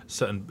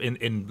certain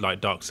in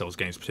like Dark Souls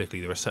games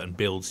particularly, there are certain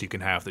builds you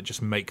can have that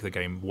just make the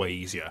game way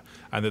easier,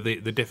 and that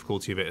the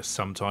difficulty of it is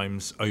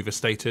sometimes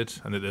overstated,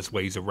 and that there's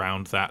ways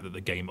around that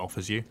the game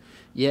offers you.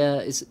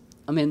 Yeah,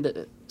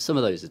 some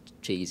of those are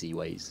cheesy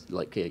ways.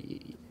 Like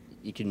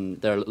you can,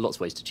 there are lots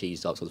of ways to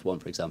cheese Dark Souls 1,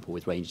 for example,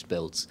 with ranged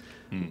builds,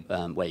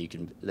 where you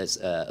can. There's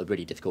a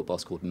really difficult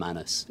boss called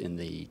Manus in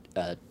the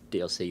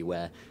DLC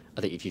where I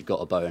think if you've got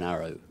a bow and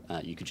arrow,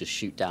 you could just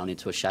shoot down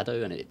into a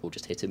shadow and it will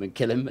just hit him and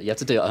kill him. You have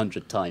to do it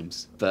 100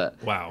 times.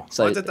 But wow!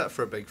 So I did that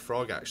for a big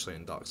frog actually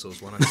in Dark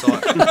Souls 1. I saw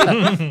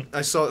it.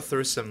 I saw it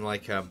through some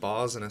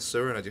bars in a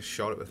sewer, and I just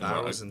shot it with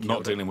arrows and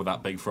not dealing with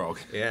that big frog.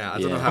 Yeah, I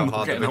don't know how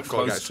hard the big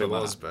frog actually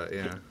was, but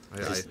yeah,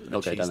 I'll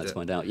go down there to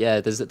find out.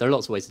 Yeah, there are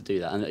lots of ways to do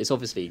that, and it's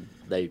obviously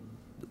they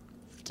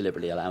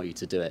deliberately allow you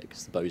to do it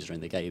because the bows are in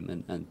the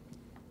game, and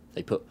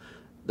they put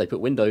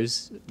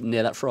windows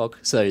near that frog,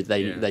 so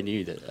they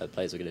knew that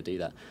players were going to do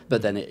that.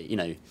 But then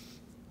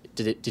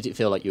did it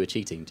feel like you were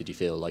cheating? Did you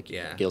feel like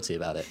guilty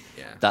about it?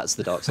 Yeah. That's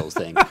the Dark Souls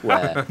thing,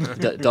 where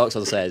Dark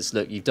Souls says,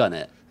 look, you've done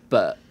it,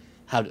 but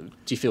how do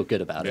you feel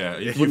good about it?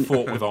 Yeah, you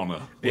fought with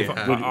honour.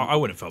 I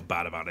wouldn't have felt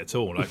bad about it at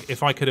all. Like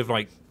if I could have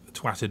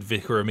twatted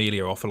Vicar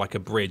Amelia off of a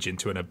bridge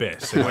into an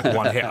abyss in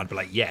one hit, I'd be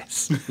like,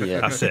 yes,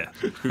 that's it.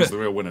 Who's the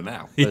real winner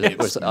now?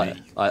 Whereas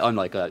I'm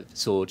like a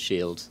sword,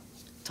 shield,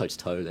 toe to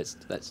toe.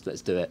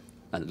 Let's do it,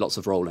 and lots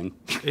of rolling.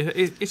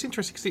 It's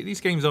interesting because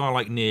these games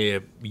are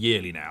near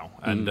yearly now,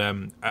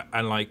 and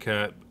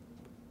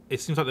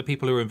it seems like the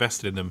people who are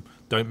invested in them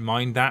don't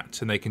mind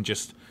that, and they can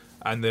just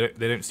they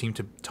don't seem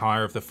to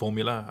tire of the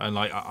formula. And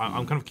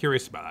I'm kind of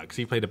curious about that because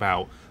you played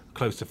about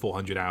close to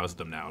 400 hours of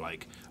them now.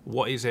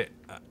 What is it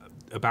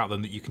about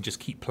them that you can just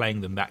keep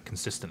playing them that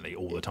consistently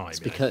all the time?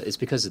 It's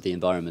because of the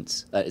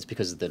environments. It's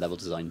because of the level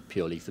design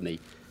purely for me.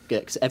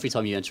 Because every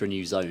time you enter a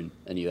new zone,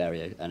 a new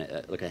area, and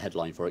a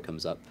headline for it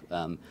comes up,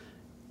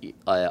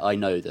 I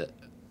know that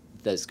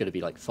there's going to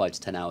be 5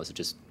 to 10 hours of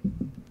just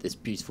this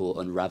beautiful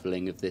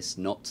unraveling of this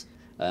knot.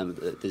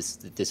 This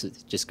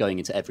is just going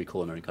into every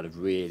corner and kind of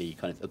really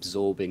kind of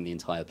absorbing the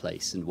entire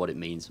place and what it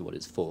means and what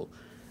it's for.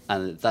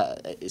 And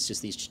that it's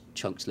just these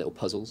chunked little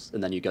puzzles,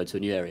 and then you go to a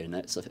new area and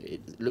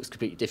it looks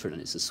completely different,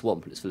 and it's a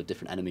swamp and it's full of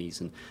different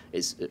enemies, and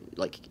it's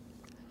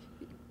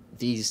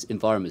these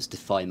environments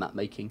defy map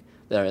making.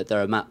 There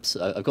are maps.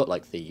 I've got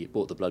bought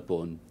the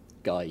Bloodborne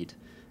guide,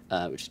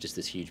 which is just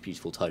this huge,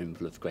 beautiful tome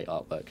full of great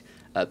artwork.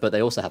 But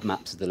they also have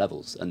maps of the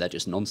levels, and they're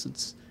just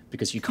nonsense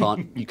because you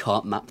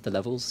can't map the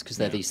levels because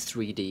they're these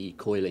 3D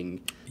coiling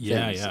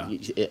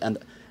things.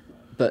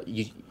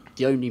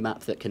 The only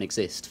map that can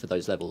exist for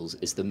those levels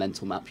is the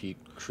mental map you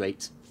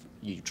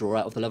draw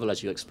out of the level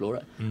as you explore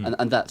it,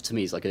 and that to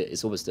me is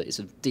it's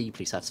a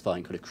deeply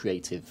satisfying kind of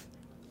creative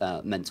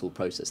mental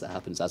process that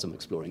happens as I'm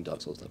exploring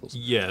Dark Souls levels.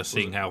 Yeah,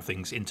 seeing how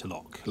things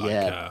interlock.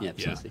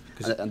 Precisely.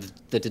 And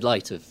the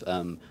delight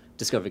of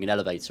discovering an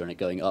elevator and it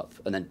going up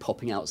and then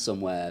popping out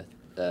somewhere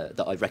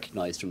that I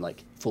recognised from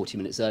 40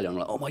 minutes earlier. I'm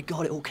like, oh my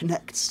god, it all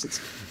connects.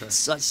 It's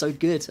so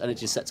good, and it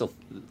just sets off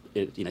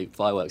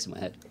fireworks in my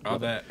head. Are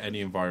there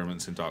any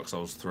environments in Dark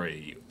Souls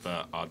 3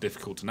 that are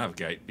difficult to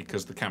navigate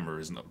because the camera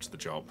isn't up to the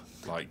job?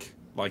 Like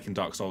in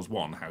Dark Souls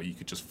 1, how you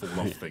could just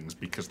fall off things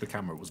because the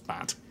camera was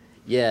bad.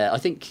 Yeah, I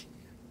think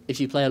if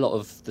you play a lot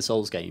of the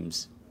Souls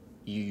games,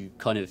 you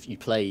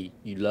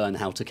learn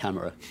how to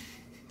camera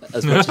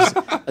as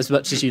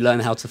much as you learn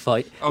how to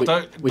fight. Oh,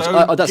 don't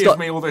give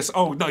me all this.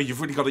 Oh no,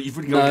 you've really got to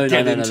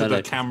get into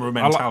the camera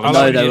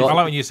mentality. I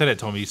like when you said it,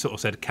 Tom. You sort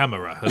of said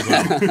camera as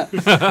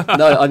well.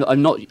 No,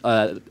 I'm not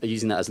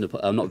using that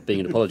I'm not being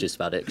an apologist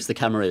about it because the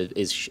camera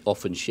is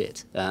often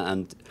shit,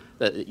 and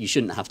you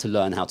shouldn't have to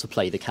learn how to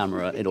play the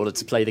camera in order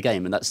to play the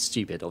game, and that's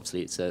stupid.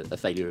 Obviously, it's a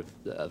failure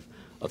of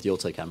the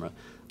auto camera.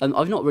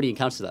 I've not really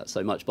encountered that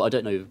so much, but I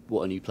don't know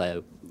what a new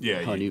player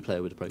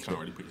would approach it. Can't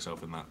really put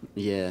yourself in that.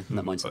 Yeah,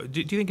 that mindset.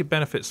 Do you think it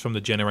benefits from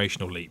the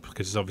generational leap?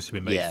 Because it's obviously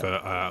been made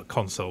for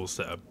consoles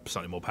that are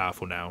slightly more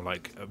powerful now,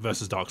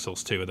 versus Dark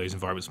Souls 2. Are those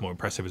environments more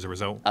impressive as a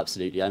result?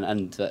 Absolutely,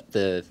 and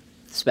the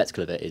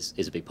spectacle of it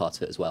is a big part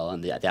of it as well,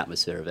 and the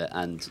atmosphere of it,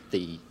 and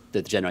the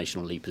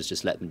generational leap has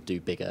just let them do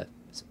bigger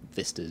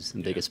vistas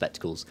and bigger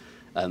spectacles.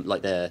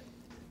 The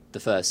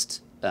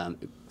first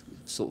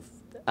sort of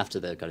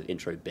after the kind of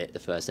intro bit, the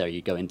first area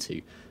you go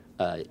into,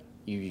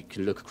 you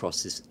can look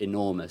across this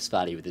enormous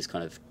valley with this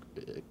kind of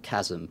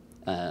chasm,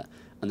 and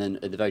then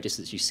at the very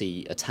distance you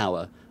see a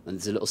tower, and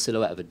there's a little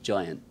silhouette of a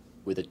giant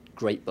with a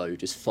great bow,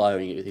 just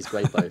firing it with his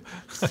great bow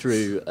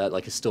through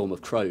like a storm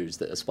of crows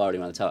that are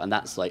spiraling around the tower, and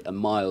that's like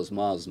miles and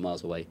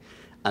miles away.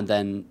 And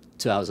then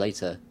 2 hours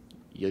later,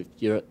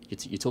 you're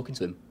talking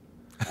to him,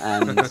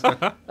 and it's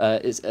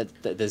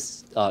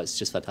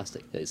just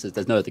fantastic.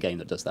 There's no other game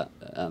that does that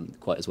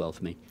quite as well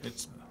for me.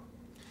 It's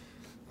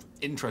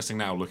interesting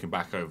now looking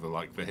back over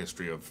like the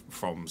history of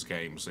From's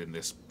games in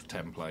this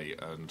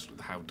template, and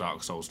how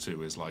Dark Souls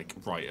 2 is like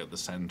right at the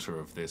center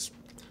of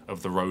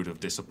the road of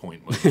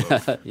disappointment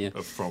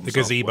of From the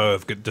Gazebo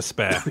of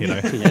Despair, you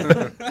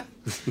know.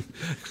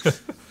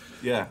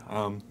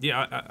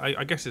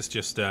 I guess it's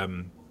just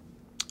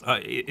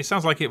it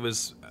sounds like it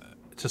was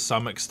to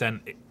some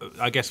extent,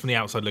 I guess from the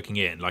outside looking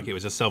in, like it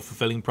was a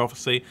self-fulfilling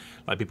prophecy.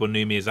 Like people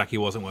knew Miyazaki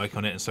wasn't working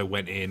on it, and so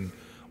went in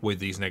with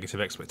these negative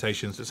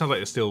expectations. It sounds like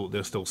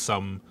there's still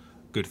some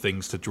good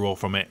things to draw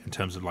from it in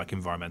terms of like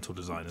environmental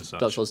design and such.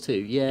 Dark Souls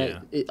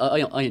 2,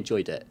 I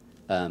enjoyed it.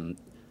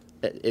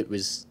 It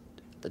was,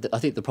 I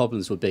think the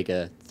problems were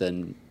bigger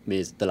than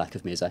the lack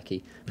of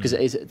Miyazaki, because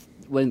it is,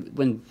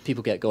 when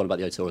people get going about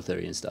the auteur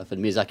theory and stuff,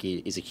 and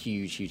Miyazaki is a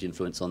huge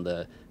influence on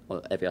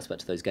every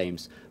aspect of those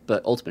games,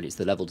 but ultimately it's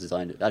the level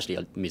design. Actually,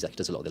 Miyazaki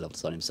does a lot of the level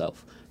design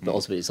himself, but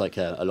ultimately it's like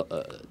there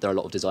are a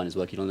lot of designers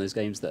working on those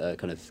games that are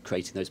kind of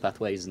creating those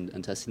pathways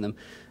and testing them.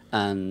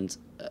 And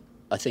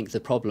I think the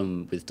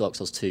problem with Dark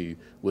Souls 2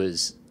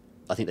 was,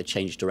 I think they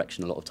changed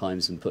direction a lot of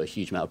times and put a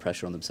huge amount of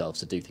pressure on themselves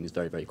to do things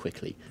very, very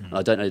quickly. And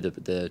I don't know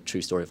the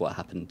true story of what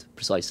happened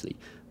precisely,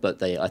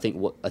 but I think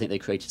they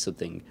created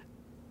something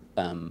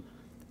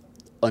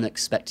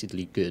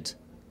unexpectedly good,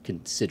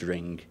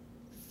 considering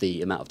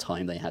the amount of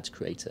time they had to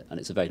create it. And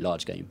it's a very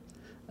large game,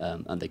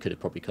 and they could have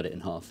probably cut it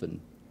in half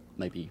and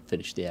maybe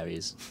finish the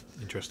areas.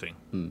 Interesting.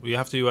 Well, you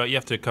have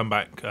to come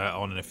back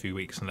on in a few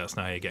weeks and let us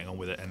know how you're getting on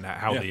with it, and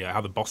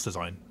how the boss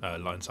design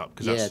lines up,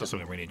 because that's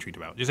something I'm really intrigued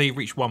about. You say you've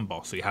reached one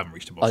boss, so you haven't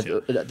reached a boss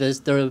yet.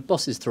 There are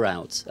bosses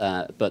throughout,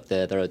 but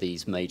there are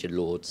these major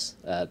lords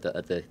that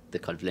are the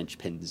kind of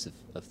linchpins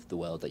of the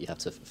world that you have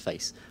to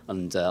face,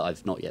 and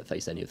I've not yet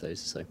faced any of those.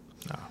 So,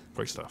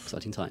 great stuff.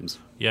 Exciting times.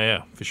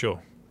 Yeah, for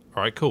sure.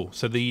 All right, cool.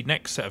 So the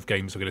next set of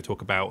games we're going to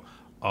talk about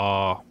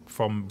are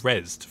from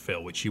Rezzed,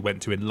 Phil, which you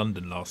went to in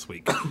London last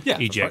week. Yeah,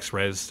 EGX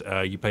right.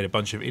 Rezzed. You played a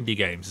bunch of indie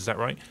games, is that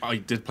right? I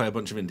did play a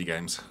bunch of indie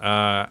games.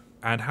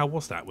 And how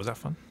was that? Was that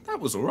fun?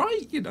 That was all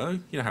right. You know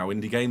how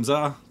indie games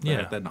are.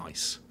 They're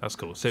nice. That's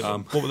cool.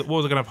 So what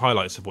were the kind of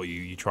highlights of what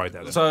you tried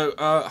there then? So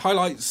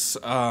highlights,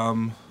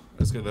 there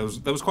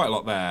was quite a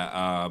lot there,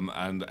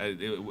 and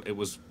it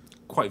was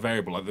quite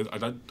variable.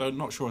 I'm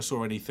not sure I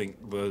saw anything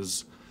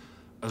was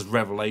as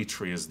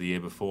revelatory as the year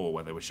before,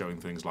 where they were showing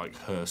things like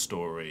Her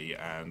Story,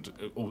 and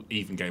or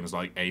even games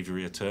like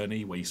Avery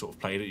Attorney, where you sort of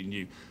played it and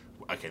you,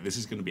 okay, this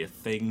is going to be a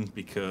thing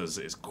because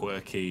it's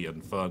quirky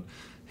and fun.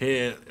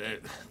 Here,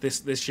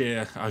 this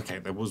year, okay,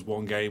 there was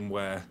one game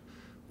where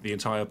the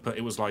entire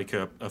it was like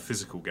a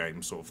physical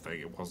game sort of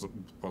thing. It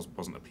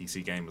wasn't a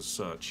PC game as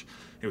such.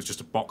 It was just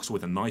a box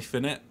with a knife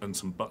in it and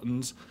some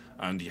buttons,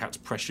 and you had to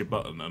press your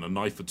button and a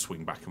knife would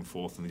swing back and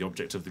forth, and the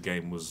object of the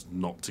game was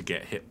not to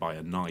get hit by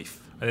a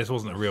knife. And this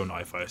wasn't a real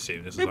knife, I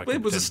assume.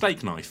 It was a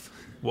steak knife.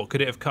 What,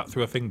 could it have cut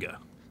through a finger?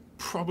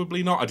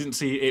 Probably not. I didn't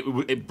see it.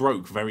 It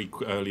broke very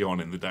early on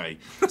in the day,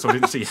 so I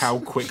didn't see how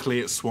quickly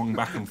it swung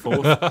back and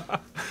forth.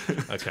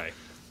 Okay.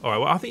 All right.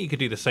 Well, I think you could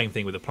do the same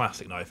thing with a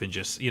plastic knife and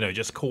just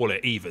call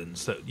it even,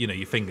 so that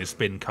your finger's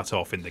been cut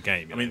off in the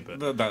game.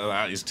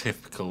 That is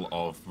typical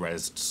of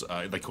Rezzed's.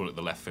 They call it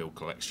the Left Field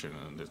Collection,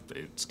 and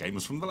it's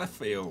games from the left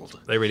field.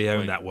 They really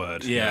own that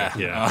word.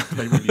 Yeah.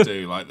 They really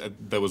do. Like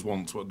there was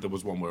one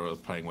where I was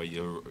playing where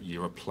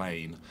you're a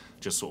plane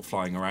just sort of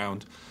flying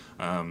around.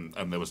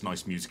 And there was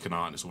nice music and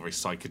art, and it's all very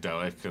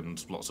psychedelic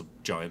and lots of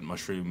giant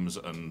mushrooms.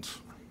 And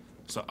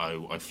so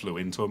I flew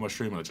into a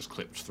mushroom and I just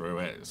clipped through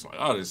it. It's like,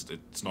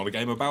 it's not a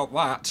game about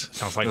that.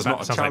 Sounds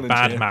like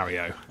bad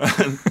Mario.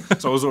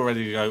 So I was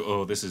already to go,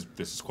 oh, this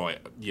is quite,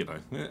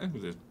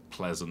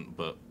 pleasant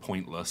but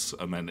pointless.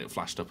 And then it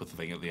flashed up with the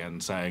thing at the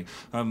end saying,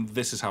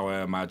 this is how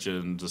I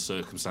imagined the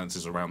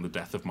circumstances around the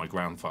death of my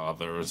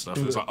grandfather and stuff.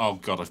 It's like, oh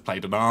god, I've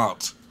played an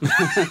art.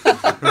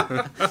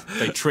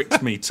 They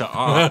tricked me to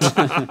art.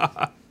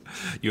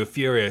 You were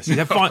furious. You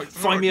said,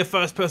 find me a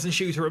first-person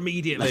shooter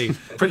immediately.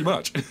 Pretty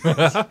much.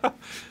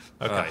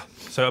 Okay.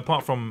 So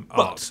apart from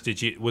art,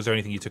 was there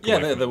anything you took away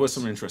from it? Yeah, there were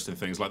some interesting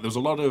things. Like there was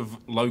a lot of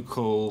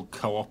local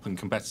co-op and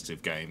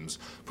competitive games,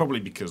 probably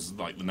because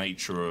like the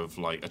nature of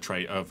like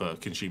a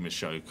consumer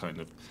show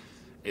kind of,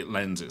 it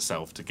lends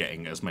itself to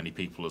getting as many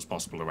people as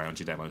possible around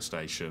your demo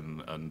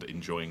station and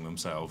enjoying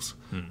themselves.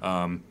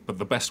 But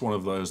the best one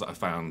of those that I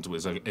found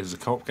is a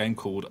co-op game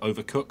called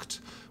Overcooked,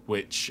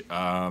 which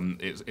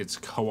it's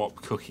a co-op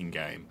cooking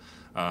game.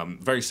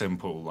 Very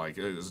simple, like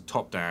it's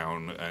top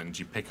down, and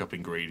you pick up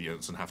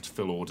ingredients and have to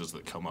fill orders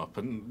that come up.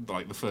 And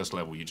like the first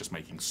level, you're just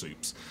making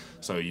soups.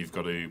 So you've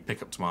got to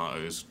pick up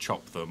tomatoes,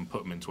 chop them,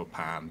 put them into a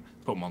pan,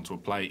 put them onto a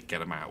plate, get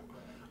them out.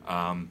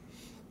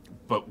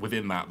 but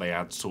within that they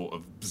add sort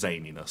of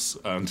zaniness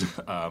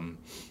and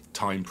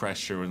time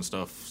pressure and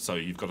stuff. So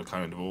you've got to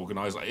kind of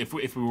organise. Like if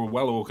we were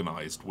well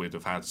organised, we'd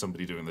have had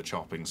somebody doing the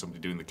chopping,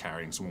 somebody doing the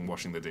carrying, someone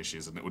washing the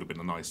dishes, and it would have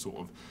been a nice sort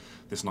of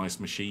this nice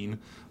machine.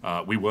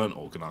 We weren't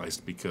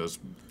organised because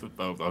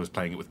I was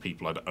playing it with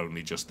people I'd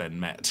only just then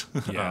met.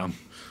 Yeah.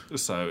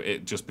 So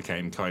it just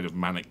became kind of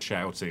manic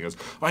shouting as,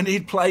 I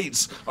need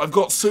plates! I've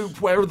got soup,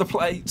 where are the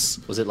plates?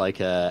 Was it like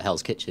a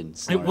Hell's Kitchen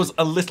scenario? It was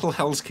a little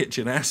Hell's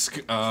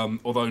Kitchen-esque,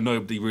 although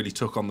nobody really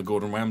took on the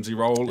Gordon Ramsay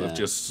role of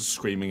just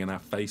screaming in our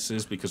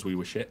faces because we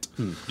were shit.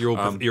 You're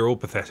all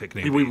pathetic.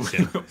 We,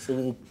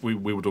 Newbies, we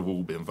would have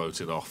all been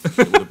voted off.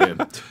 It would have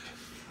been.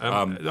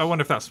 I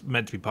wonder if that's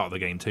meant to be part of the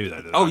game too,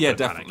 though. Oh yeah,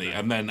 definitely.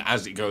 And then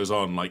as it goes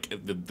on, like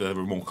there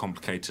are more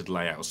complicated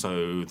layouts.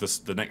 So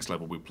the next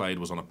level we played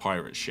was on a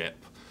pirate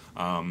ship.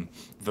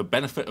 The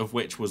benefit of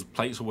which was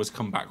plates always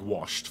come back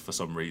washed for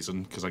some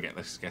reason, because I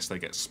guess they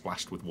get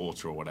splashed with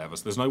water or whatever.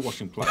 So there's no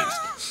washing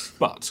plates,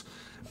 but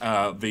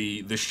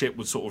the ship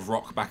would sort of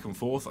rock back and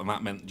forth, and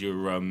that meant your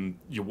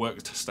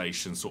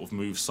workstation sort of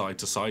moved side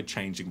to side,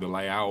 changing the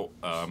layout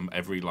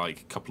every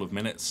like couple of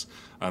minutes,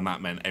 and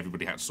that meant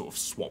everybody had to sort of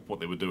swap what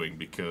they were doing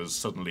because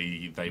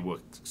suddenly they were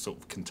sort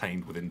of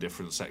contained within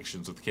different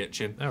sections of the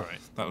kitchen. All right.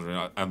 That was really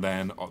nice. And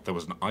then there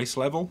was an ice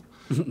level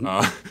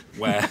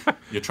where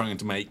you're trying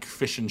to make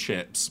fish and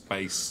chips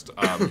based.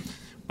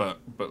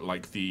 But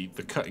like the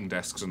cutting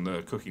desks and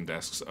the cooking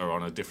desks are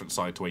on a different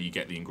side to where you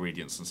get the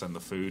ingredients and send the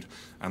food.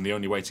 And the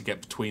only way to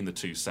get between the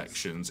two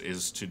sections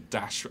is to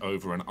dash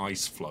over an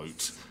ice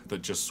float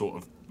that just sort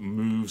of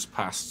moves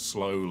past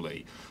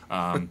slowly.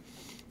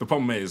 The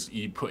problem is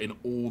you put in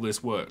all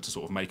this work to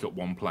sort of make up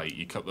one plate.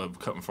 You cut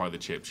and fry the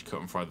chips, you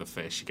cut and fry the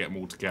fish, you get them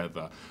all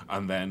together,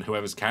 and then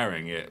whoever's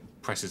carrying it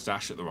presses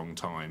dash at the wrong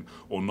time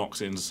or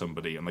knocks into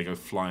somebody and they go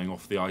flying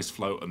off the ice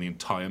float and the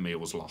entire meal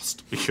was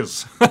lost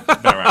because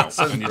they're out.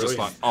 And you're just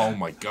like, oh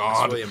my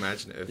god. It's really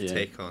imaginative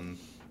take on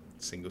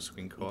single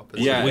screen co-op.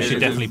 Yeah, we should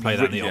definitely play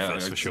that in the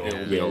office for sure.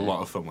 It'll be a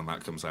lot of fun when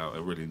that comes out. I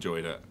really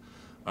enjoyed it.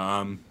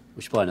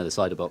 We should buy another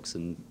cider box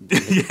and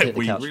hit the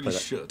we couch really to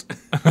should.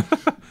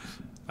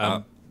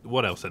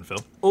 What else then, Phil?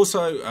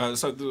 Also,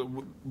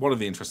 one of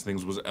the interesting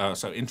things was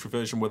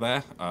Introversion were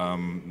there,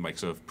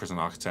 makes of Prison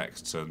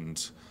Architects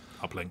and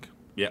Uplink.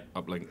 Yeah,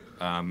 Uplink.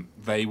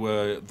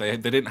 They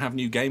didn't have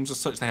new games as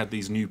such. They had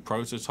these new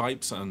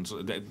prototypes, and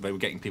they were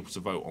getting people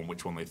to vote on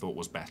which one they thought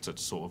was better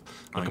to sort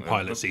of Like a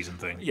pilot season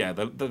thing. Yeah,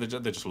 they're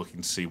just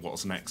looking to see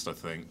what's next, I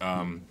think.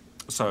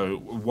 So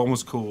one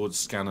was called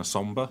Scanner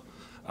Sombre.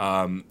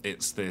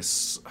 It's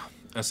this.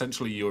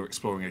 Essentially, you're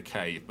exploring a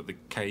cave, but the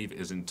cave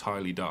is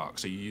entirely dark.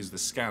 So you use the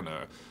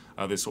scanner,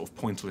 this sort of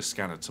pointless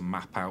scanner, to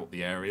map out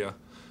the area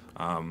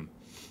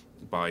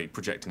by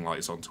projecting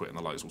lights onto it, and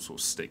the lights will sort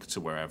of stick to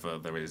wherever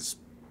there is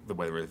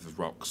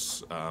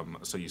rocks.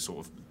 So you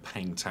sort of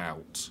paint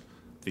out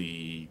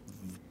the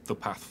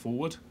path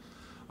forward.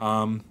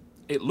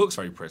 It looks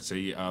very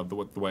pretty.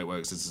 The way it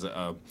works is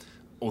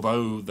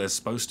although there's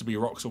supposed to be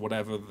rocks or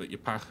whatever that your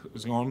path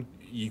is on,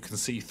 you can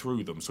see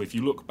through them. So if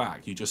you look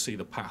back, you just see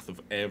the path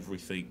of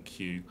everything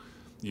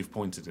you've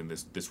pointed in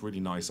this really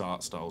nice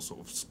art style,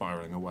 sort of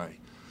spiraling away.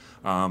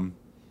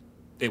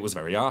 It was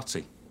very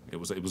arty. It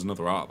was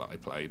another art that I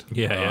played.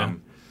 Yeah.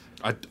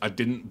 I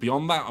didn't.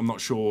 Beyond that, I'm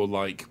not sure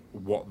like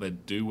what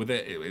they'd do with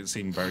it. It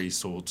seemed very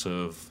sort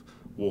of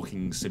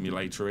walking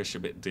simulator-ish, a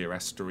bit Dear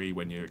Esther-y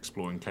when you're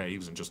exploring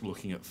caves and just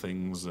looking at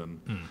things and.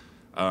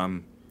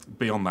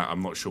 Beyond that,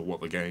 I'm not sure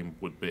what the game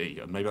would be,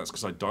 and maybe that's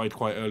because I died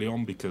quite early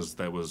on because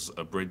there was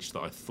a bridge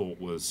that I thought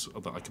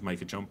that I could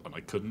make a jump and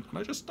I couldn't, and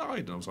I just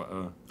died. And I was like,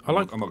 I'm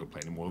not going to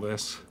play any more of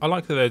this. I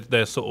like that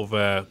they're sort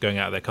of going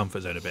out of their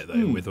comfort zone a bit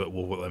though with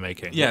what they're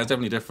making. Yeah, it's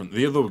definitely different.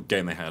 The other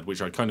game they had,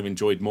 which I kind of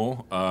enjoyed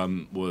more,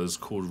 was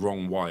called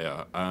Wrong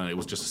Wire. It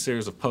was just a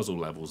series of puzzle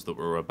levels that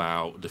were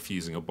about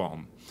defusing a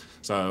bomb.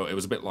 So it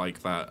was a bit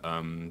like that.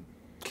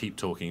 Keep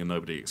Talking and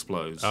Nobody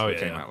Explodes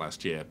came out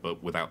last year,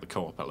 but without the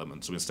co-op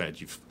element. So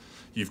instead,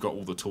 you've got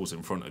all the tools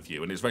in front of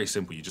you, and it's very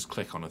simple. You just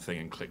click on a thing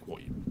and click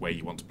where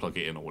you want to plug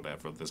it in or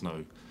whatever. There's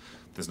no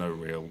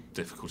real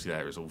difficulty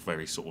there. It's all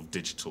very sort of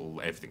digital.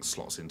 Everything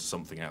slots into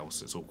something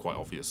else. It's all quite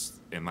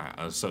obvious in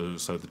that. So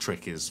the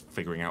trick is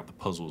figuring out the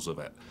puzzles of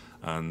it,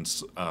 and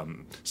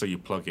so you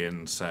plug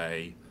in,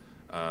 say,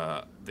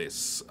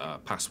 this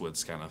password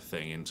scanner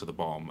thing into the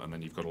bomb, and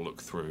then you've got to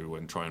look through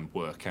and try and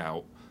work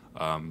out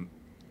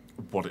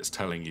what it's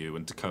telling you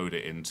and decode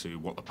it into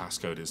what the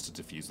passcode is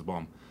to defuse the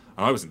bomb.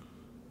 And I was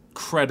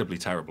incredibly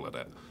terrible at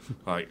it.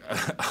 Like,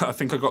 I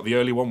think I got the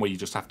early one where you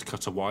just have to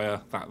cut a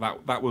wire.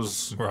 That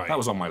was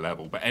on my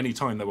level. But any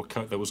time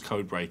there was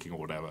code breaking or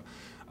whatever,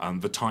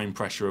 the time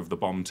pressure of the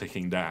bomb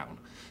ticking down,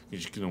 you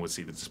can always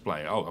see the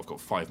display. Oh, I've got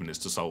 5 minutes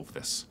to solve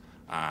this,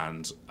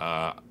 and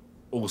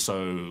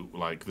also,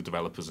 like, the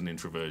developers in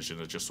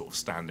Introversion are just sort of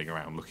standing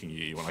around looking at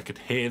you, and I could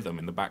hear them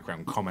in the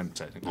background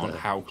commenting on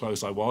how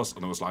close I was,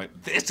 and I was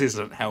like, this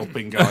isn't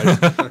helping, guys.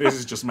 This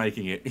is just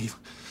making it...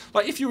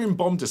 Like, if you're in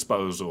bomb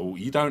disposal,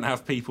 you don't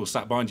have people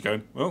sat behind you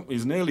going, well,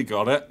 he's nearly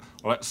got it.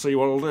 Let's see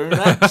what I'll do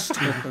next.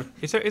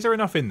 Is there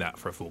enough in that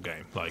for a full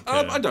game? Like,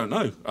 I don't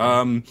know.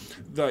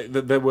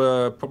 There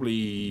were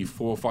probably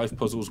 4 or 5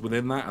 puzzles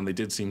within that, and they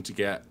did seem to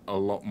get a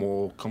lot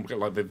more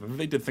complicated. Like,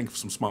 they did think of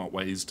some smart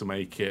ways to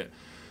make it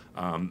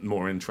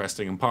more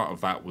interesting, and part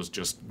of that was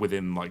just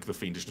within, like, the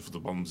fiendishness of the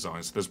bomb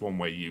design. So there's one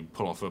where you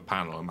pull off a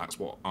panel and that's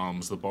what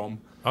arms the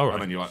bomb. Oh, right.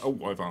 And then you're like, oh,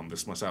 I've armed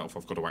this myself,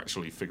 I've got to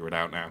actually figure it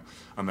out now.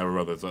 And there were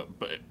others that,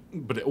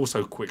 but it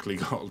also quickly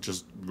got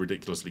just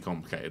ridiculously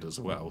complicated as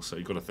well. So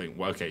you've got to think,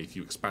 well, okay, if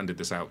you expanded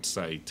this out to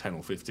say 10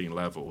 or 15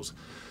 levels,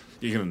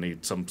 you're going to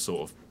need some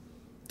sort of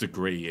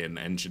degree in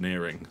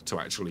engineering to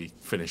actually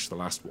finish the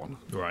last one,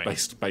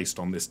 right? Based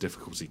on this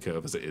difficulty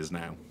curve as it is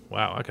now.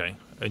 Wow. Okay.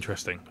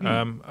 Interesting.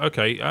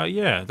 Okay.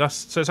 Yeah.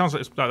 So it sounds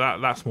like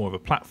that's more of a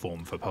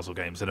platform for puzzle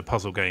games than a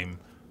puzzle game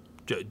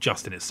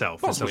just in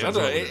itself. Possibly.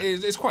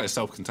 It's quite a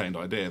self-contained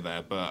idea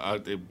there,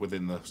 but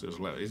within the,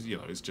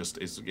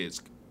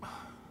 it's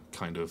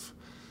kind of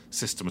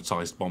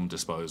systematized bomb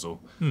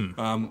disposal.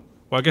 Well,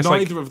 I guess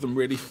neither of them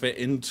really fit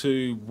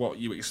into what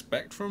you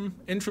expect from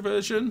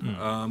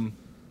Introversion.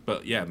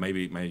 But yeah,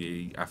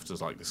 maybe after,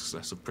 like, the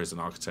success of Prison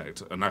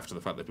Architect, and after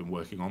the fact they've been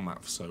working on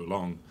that for so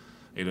long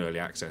in early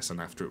access,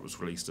 and after it was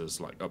released as,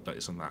 like,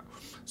 updates on that,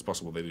 it's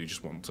possible they do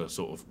just want to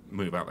sort of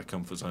move out their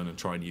comfort zone and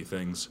try new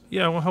things.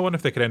 Yeah, well, I wonder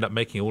if they could end up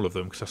making all of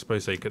them, because I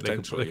suppose they could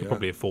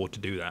probably afford to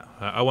do that.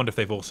 I wonder if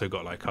they've also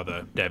got, like,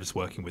 other devs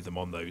working with them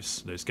on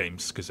those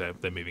games, because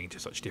they're moving into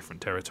such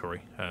different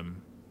territory.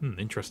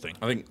 Interesting.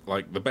 I think,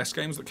 like, the best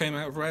games that came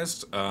out of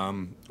Rest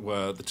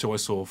were the 2 I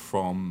saw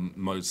from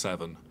Mode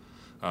 7.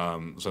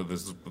 So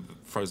there's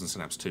Frozen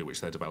Synapse 2,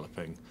 which they're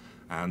developing,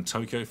 and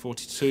Tokyo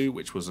 42,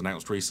 which was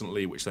announced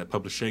recently, which they're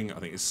publishing. I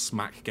think it's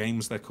Smack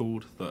Games they're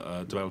called that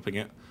are developing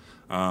it,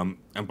 and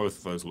both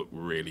of those look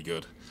really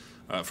good.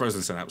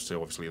 Frozen Synapse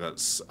 2, obviously,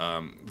 that's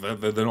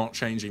they're not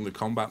changing the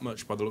combat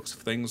much by the looks of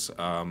things.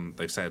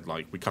 They've said,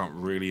 like, we can't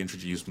really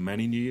introduce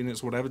many new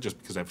units or whatever, just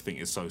because everything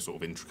is so sort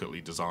of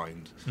intricately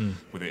designed.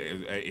 With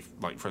it, if,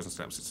 like, Frozen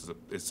Synapse,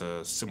 it's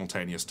a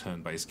simultaneous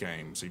turn-based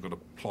game, so you've got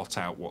to plot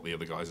out what the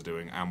other guys are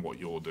doing and what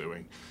you're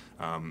doing.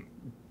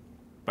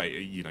 But,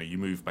 you know, you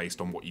move based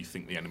on what you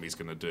think the enemy's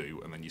going to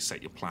do, and then you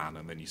set your plan,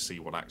 and then you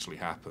see what actually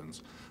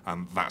happens.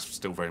 And that's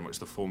still very much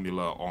the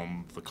formula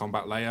on the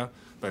combat layer.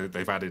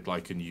 They've added,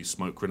 like, a new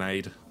smoke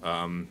grenade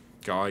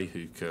guy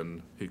who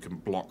can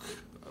block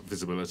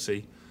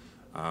visibility.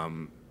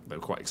 They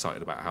were quite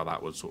excited about how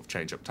that would sort of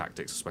change up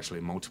tactics, especially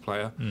in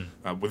multiplayer.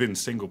 Within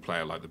single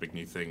player, like, the big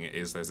new thing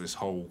is there's this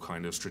whole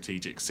kind of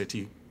strategic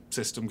city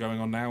system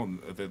going on now, and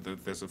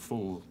there's a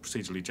full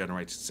procedurally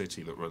generated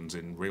city that runs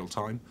in real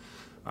time.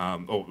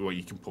 Or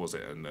you can pause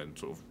it and then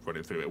sort of run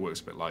it through. It works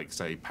a bit like,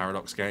 say,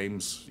 Paradox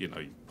games. You know,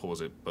 you pause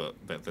it, but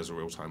there's a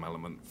real-time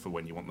element for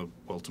when you want the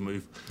world to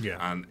move. Yeah.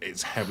 And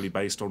it's heavily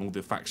based on all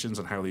the factions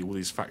and how all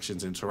these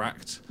factions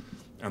interact.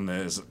 And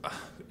there's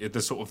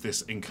sort of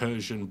this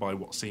incursion by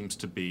what seems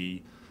to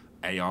be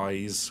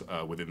AIs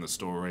within the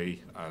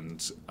story,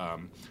 and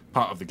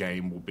part of the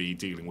game will be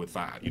dealing with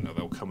that. You know,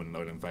 they'll come and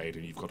they'll invade,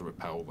 and you've got to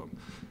repel them.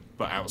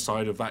 But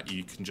outside of that,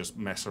 you can just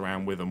mess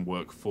around with and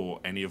work for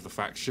any of the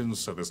factions.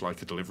 So there's,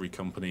 like, a delivery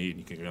company, and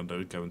you can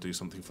go and do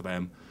something for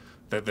them.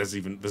 There's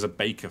a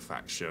baker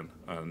faction,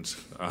 and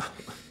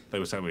they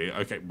were telling me,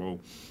 okay, well,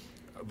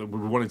 we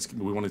wanted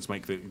to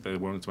make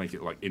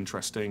it, like,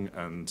 interesting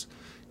and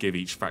give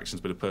each faction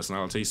a bit of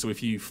personality. So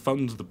if you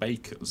fund the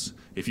bakers,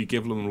 if you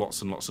give them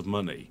lots and lots of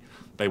money,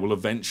 they will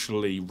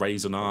eventually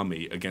raise an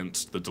army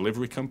against the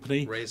delivery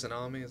company. Raise an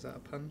army, is that a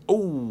pun?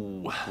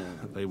 Oh,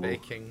 they will.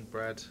 Baking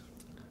bread?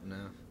 No.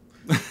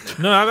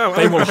 No,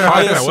 they will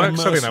hire some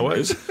I think that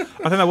works.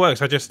 I think that works.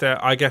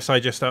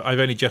 I've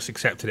only just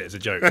accepted it as a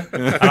joke.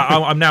 And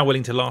I'm now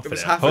willing to laugh at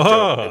it. Half a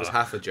joke. It was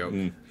half a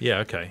joke. Yeah.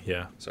 Okay.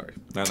 Yeah. Sorry.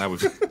 Now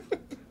we've.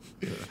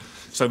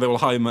 So they will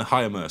hire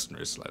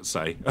mercenaries, let's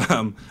say,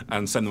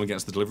 and send them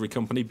against the delivery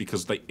company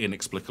because they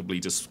inexplicably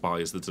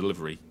despise the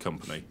delivery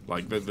company.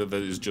 Like, that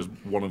is just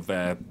one of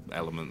their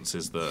elements,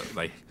 is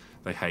that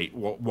they hate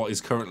what is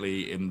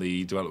currently in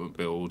the development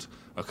build,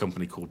 a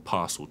company called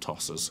Parcel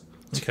Tossers.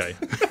 Okay.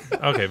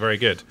 Okay. Very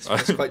good.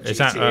 It's quite Is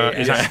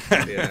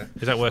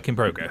that work in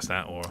progress?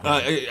 That or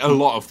a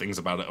lot of things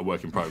about it are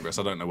work in progress.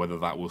 I don't know whether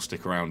that will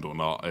stick around or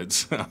not.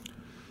 It's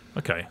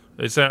okay.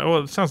 It's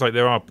well, it sounds like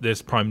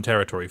there's prime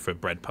territory for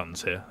bread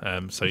puns here.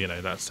 So, you know,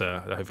 that's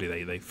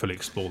hopefully they fully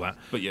explore that.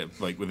 But yeah,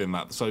 like, within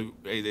that, so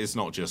it's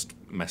not just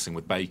messing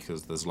with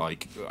bakers. There's,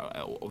 like,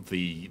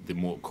 the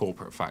more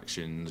corporate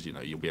factions. You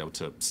know, you'll be able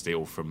to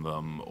steal from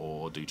them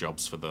or do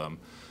jobs for them.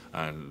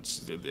 And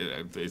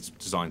it's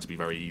designed to be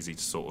very easy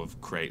to sort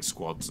of create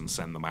squads and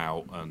send them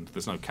out, and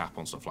there's no cap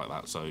on stuff like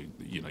that, so,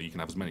 you know, you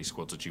can have as many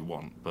squads as you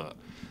want, but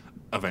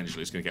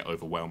eventually it's going to get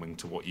overwhelming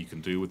to what you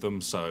can do with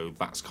them, so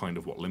that's kind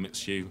of what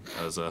limits you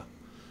as a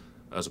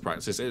as a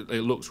practice. It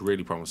looks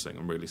really promising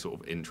and really sort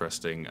of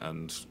interesting,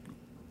 and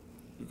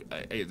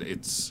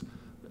it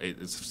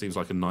seems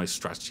like a nice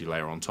strategy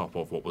layer on top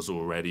of what was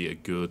already a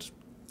good,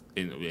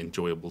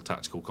 enjoyable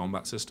tactical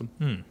combat system.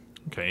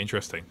 Okay,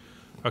 interesting.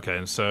 Okay,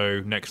 and so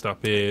next up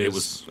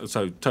is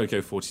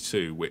Tokyo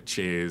 42, which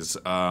is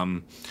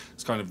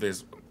it's kind of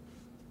this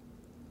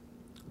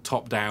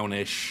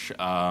top-down-ish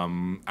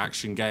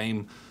action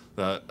game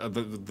that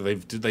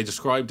they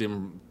described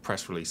in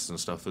press releases and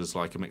stuff as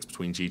like a mix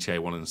between GTA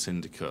 1 and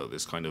Syndicate.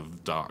 This kind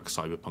of dark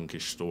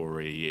cyberpunkish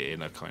story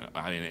in a kind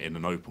of in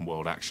an open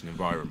world action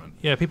environment.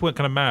 Yeah, people went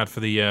kind of mad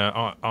for the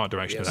art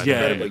direction of that. It's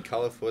incredibly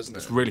colourful, isn't it?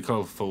 It's really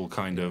colourful,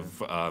 kind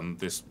of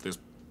this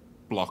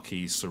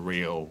blocky,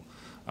 surreal,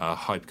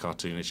 hype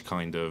cartoonish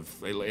kind of.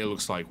 It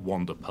looks like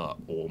Wonder Putt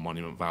or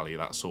Monument Valley,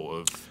 that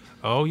sort of.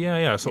 Oh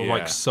yeah, sort of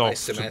like soft,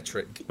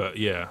 isometric, but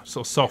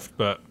sort of soft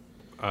but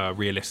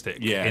realistic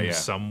in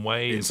some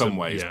ways. In some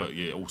ways, but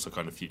also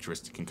kind of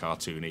futuristic and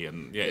cartoony,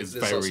 and it's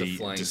there's very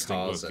flying distinct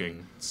cars looking.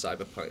 And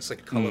cyberpunk. It's like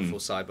a colourful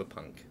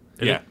cyberpunk.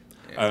 Yeah,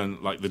 and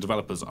like the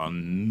developers are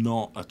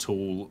not at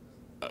all.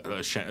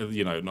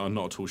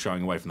 Not at all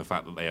shying away from the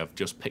fact that they have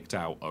just picked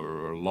out a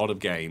lot of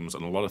games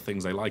and a lot of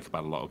things they like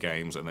about a lot of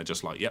games, and they're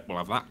just like, "Yep, we'll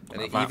have that.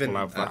 We'll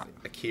have that."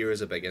 Akira's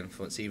a big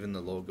influence. Even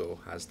the logo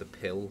has the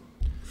pill.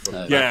 From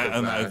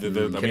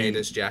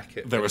Kaneda's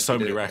jacket. There are so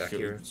many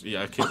records.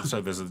 Yeah,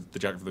 so there's the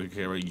jacket for the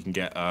Akira. You can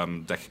get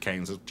Decker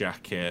Kane's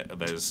jacket.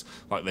 There's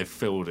they've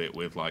filled it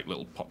with like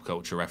little pop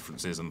culture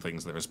references and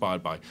things they're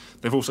inspired by.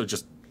 They've also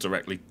just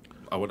directly.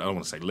 I don't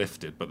want to say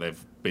lifted, but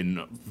they've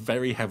been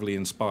very heavily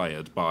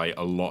inspired by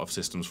a lot of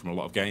systems from a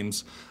lot of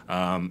games.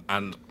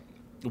 And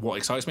what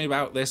excites me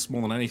about this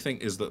more than anything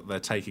is that they're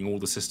taking all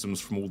the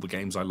systems from all the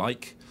games I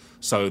like.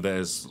 So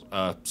there's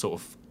a sort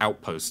of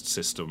outpost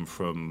system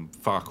from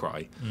Far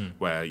Cry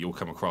where you'll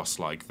come across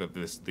like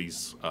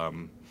these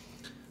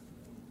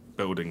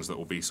buildings that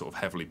will be sort of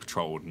heavily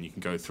patrolled, and you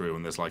can go through,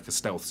 and there's like a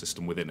stealth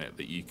system within it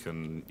that you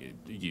can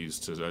use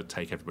to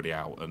take everybody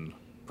out and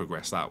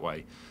progress that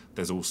way.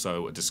 There's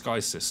also a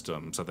disguise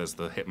system, so there's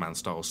the Hitman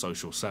style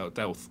social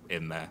stealth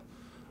in there.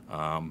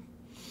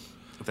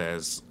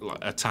 There's like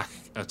attack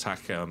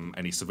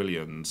any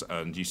civilians,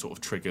 and you sort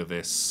of trigger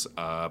this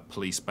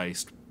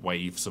police-based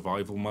wave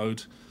survival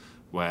mode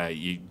where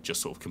you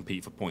just sort of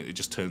compete for points. It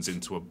just turns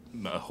into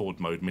a horde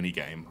mode mini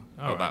game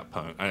at that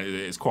point, and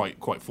it's quite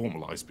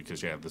formalised because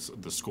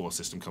the score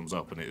system comes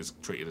up and it is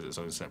treated as its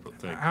own separate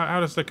thing. How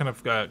does the kind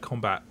of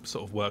combat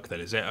sort of work then?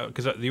 Is it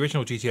because the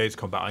original GTA's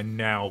combat I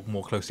now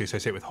more closely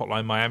associate with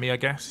Hotline Miami? I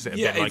guess is it a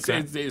bit like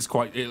that? It's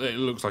quite. It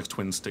looks like a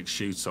twin stick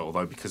shooter,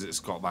 although because it's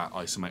got that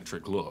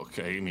isometric look.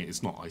 I mean,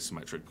 it's not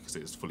isometric because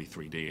it's fully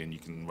 3D and you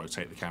can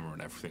rotate the camera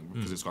and everything.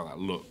 Because it's got that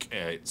look.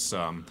 It's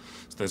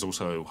there's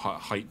also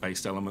height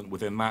based element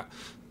within that.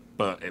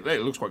 But it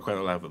looks quite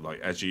clever.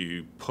 Like as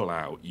you pull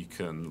out, you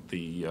can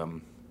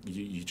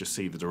you just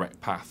see the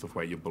direct path of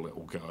where your bullet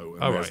will go,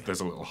 and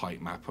there's a little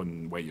height map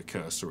on where your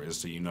cursor is,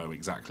 so you know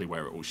exactly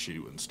where it will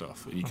shoot and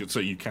stuff. And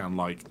you can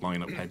like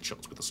line up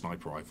headshots with a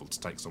sniper rifle to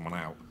take someone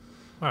out.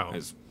 Wow,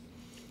 it's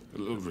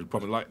really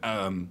probably like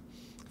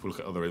if we look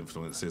at other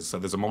influences, so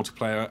there's a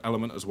multiplayer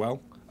element as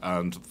well,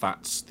 and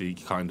that's the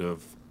kind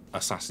of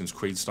Assassin's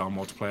Creed style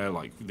multiplayer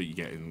like that you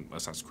get in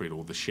Assassin's Creed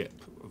or The Ship,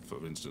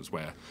 for instance,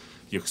 where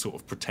you're sort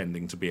of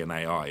pretending to be an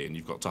AI and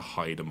you've got to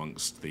hide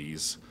amongst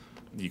these.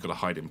 You've got to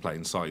hide in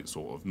plain sight,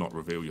 sort of not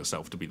reveal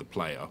yourself to be the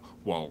player,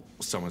 while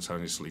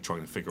simultaneously trying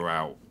to figure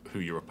out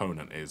who your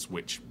opponent is,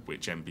 which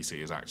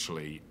NPC is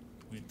actually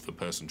the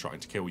person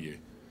trying to kill you.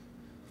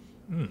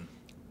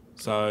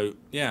 So,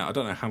 I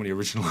don't know how many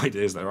original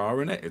ideas there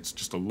are in it. It's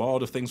just a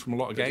lot of things from a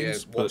lot of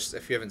games.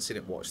 If you haven't seen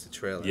it, watch the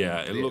trailer. Yeah,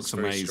 it looks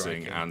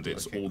amazing, and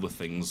it's all the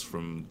things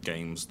from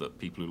games that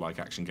people who like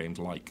action games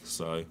like.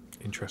 So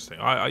interesting.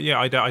 I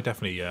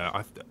definitely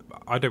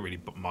I don't really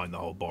mind the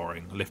whole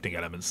boring lifting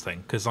elements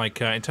thing because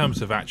in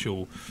terms of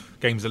actual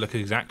games that look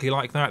exactly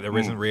like that, there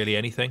isn't really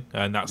anything,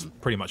 and that's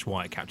pretty much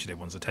why it captured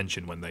everyone's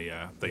attention when they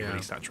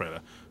released that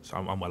trailer. So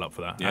I'm well up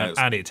for that,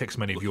 and it ticks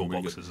many of your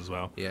boxes as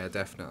well. Yeah,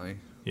 definitely.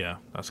 Yeah,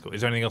 that's cool.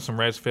 Is there anything else from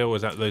Res, Phil? Or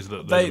is that those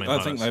are the main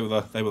I think they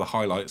were the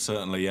highlights.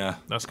 Certainly, yeah.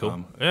 That's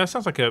cool. It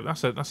sounds like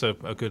that's a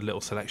good little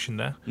selection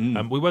there.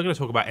 We were going to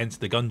talk about Enter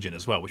the Gungeon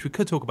as well, which we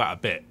could talk about a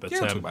bit. But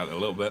talk about it a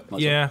little bit.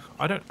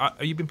 I don't.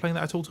 Have you been playing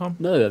that at all, Tom?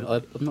 No,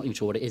 I'm not even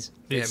sure what it is.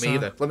 Me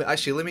either.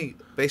 Let me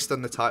based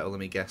on the title, let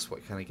me guess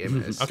what kind of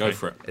game it is. Go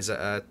for it. Is it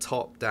a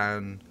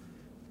top-down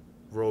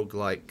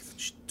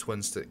roguelike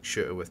twin-stick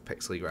shooter with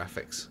pixely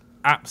graphics?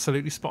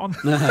 Absolutely spot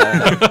on.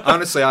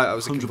 Honestly, I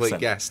was a complete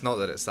guess. Not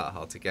that it's that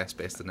hard to guess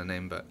based on the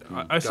name, but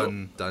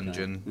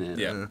Dungeon.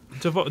 Yeah.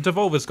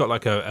 Devolver's got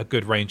like a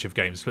good range of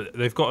games, but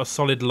they've got a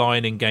solid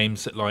line in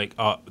games that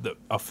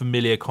are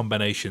familiar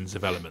combinations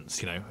of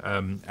elements,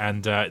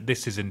 and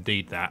this is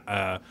indeed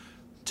that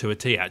to a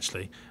T,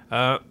 actually.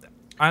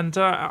 I'm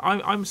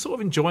sort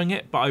of enjoying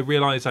it, but I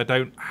realise I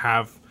don't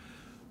have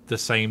the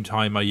same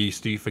time I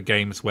used to for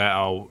games where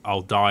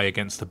I'll die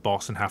against a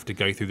boss and have to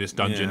go through this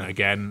dungeon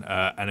again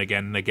and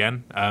again and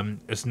again.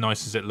 As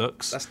nice as it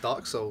looks. That's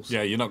Dark Souls.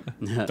 Yeah, you're not.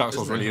 Dark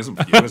Souls really isn't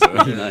for you, is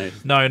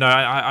it? No.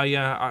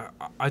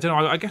 I don't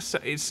know. I guess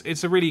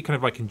it's a really kind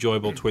of like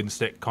enjoyable twin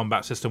stick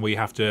combat system where you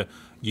have to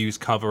use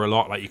cover a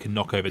lot. Like you can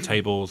knock over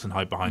tables and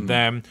hide behind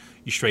them.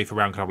 You strafe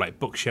around kind of like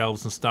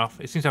bookshelves and stuff.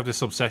 It seems to have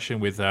this obsession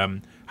with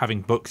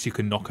having books you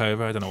can knock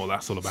over. I don't know what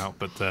that's all about,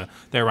 but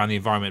they're around the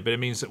environment. But it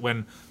means that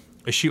when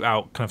a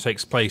shootout kind of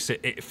takes place,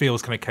 it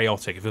feels kind of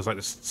chaotic. It feels like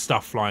there's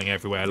stuff flying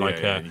everywhere,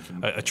 like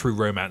a true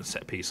romance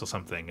set piece or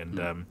something,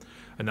 and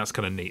that's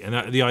kind of neat.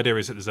 And the idea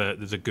is that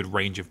there's a good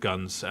range of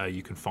guns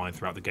you can find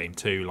throughout the game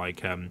too.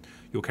 Like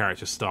your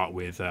characters start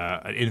with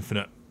an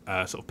infinite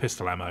sort of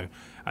pistol ammo,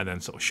 and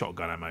then sort of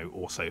shotgun ammo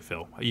also.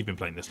 Phil, you've been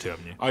playing this too,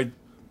 haven't you?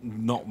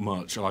 Not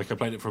much. Like I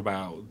played it for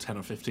about 10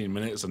 or 15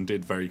 minutes and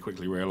did very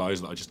quickly realise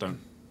that I just don't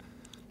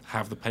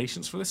have the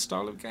patience for this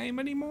style of game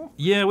anymore.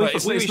 Yeah, we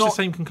reached the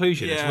same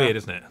conclusion. Yeah, it's weird,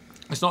 isn't it?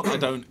 It's not that I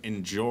don't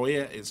enjoy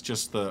it. It's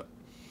just that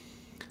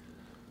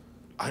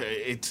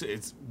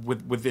it's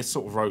with this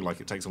sort of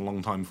roguelike, it takes a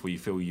long time before you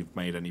feel you've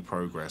made any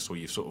progress or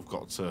you've sort of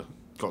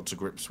got to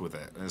grips with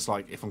it. And it's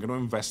like, if I'm going to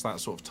invest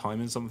that sort of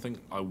time in something,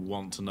 I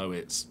want to know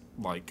it's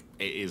like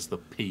it is the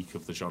peak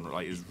of the genre.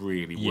 Like it's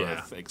really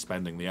worth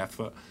expending the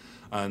effort.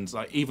 And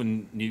like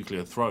even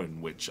Nuclear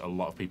Throne, which a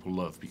lot of people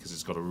love because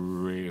it's got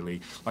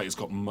it's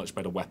got much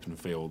better weapon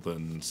feel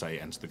than say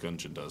Enter the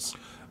Gungeon does.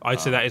 I'd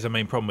say that is a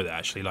main problem with it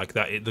actually. Like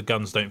that, the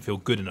guns don't feel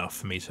good enough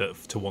for me to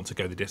want to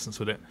go the distance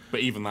with it.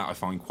 But even that I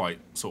find quite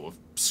sort of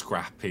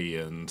scrappy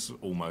and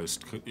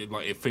almost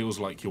like it feels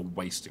like you're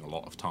wasting a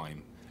lot of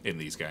time in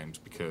these games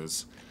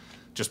because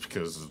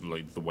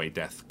like the way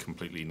death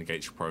completely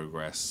negates your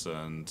progress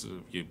and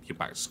you're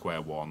back to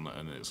square one,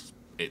 and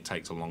it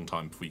takes a long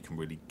time before you can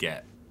really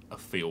get a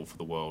feel for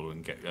the world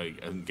and get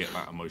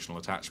that emotional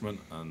attachment.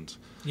 And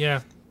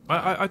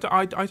I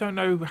don't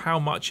know how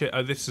much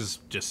this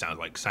just sounds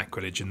like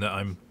sacrilege in that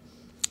I'm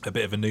a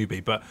bit of a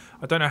newbie, but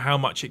I don't know how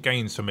much it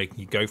gains from making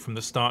you go from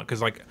the start,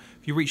 because like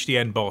if you reach the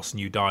end boss and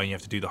you die and you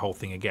have to do the whole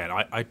thing again,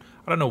 I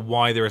don't know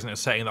why there isn't a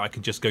setting that I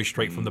can just go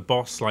straight from the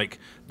boss like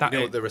that. You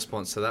know what the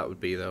response to that would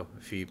be though,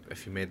 if you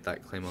made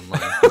that claim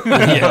online?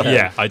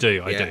 yeah, I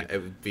do.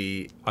 It would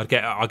be I'd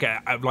get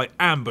like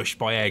ambushed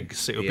by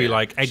eggs. It would be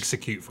like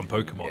Execute from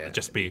Pokemon. It'd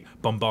just be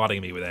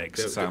bombarding me with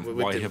eggs. Sam,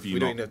 why have you we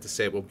not? don't even have to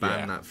say we'll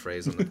ban that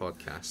phrase on the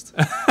podcast.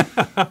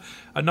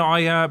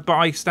 No, but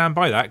I stand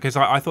by that because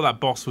I thought that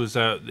boss was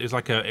it was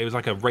like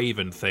a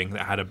raven thing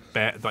that had a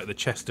bear, like the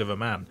chest of a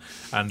man,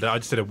 and I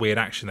just did a weird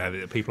action there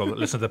that people that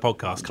listen to the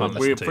podcast can't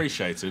listen to. We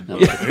appreciated.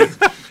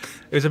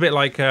 It was a bit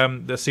like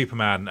the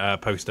Superman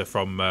poster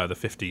from the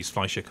 50s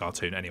Fleischer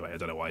cartoon. Anyway, I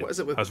don't know why. What is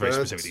it with I was birds?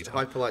 very specific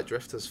detail. Hyperlight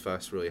Drifter's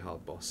first really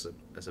hard boss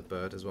as a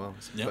bird as well.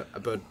 A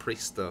bird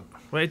priest though.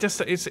 Well, This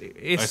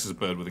is a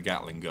bird with a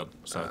Gatling gun,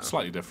 so it's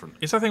slightly different.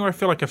 It's something where I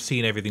feel like I've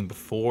seen everything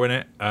before in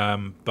it,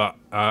 but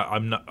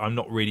I'm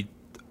not really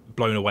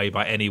blown away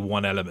by any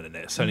one element in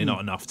it. Certainly not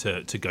enough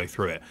to go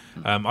through it.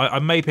 I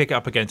may pick it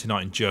up again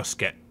tonight and just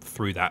get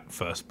through that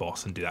first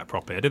boss and do that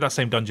properly. I did that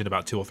same dungeon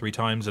about 2 or 3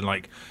 times, and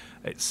like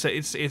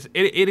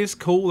it is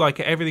cool. Like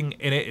everything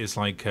in it is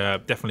like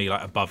definitely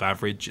like above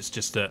average. It's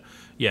just that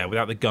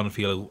without the gun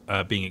feel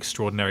being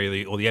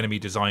extraordinary or the enemy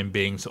design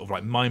being sort of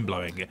like mind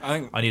blowing,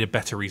 I need a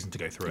better reason to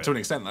go through it. To an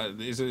extent,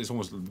 it's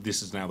almost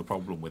this is now the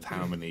problem with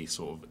how many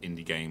sort of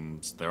indie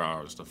games there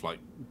are and stuff. Like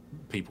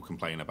people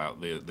complain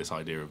about this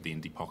idea of the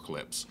indie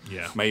apocalypse.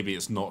 Yeah. Maybe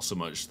it's not so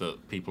much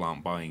that people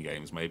aren't buying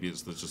games. Maybe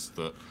it's just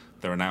that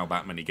there are now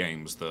that many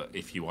games that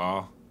if you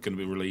are going to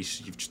be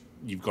released,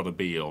 you've got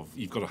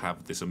to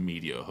have this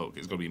immediate hook.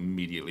 It's got to be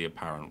immediately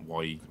apparent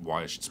why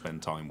I should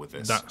spend time with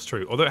this. That's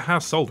true. Although it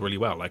has sold really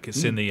well. Like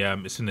it's in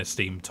the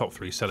Steam top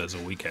 3 sellers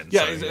all weekend.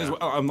 Yeah,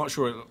 I'm not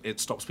sure it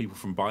stops people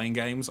from buying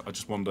games. I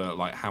just wonder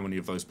like how many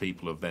of those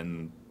people have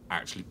then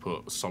actually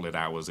put solid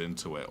hours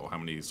into it, or how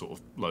many sort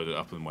of loaded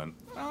up and went,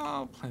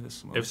 I'll play this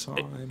some other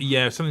time.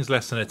 If something's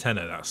less than a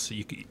tenner, that's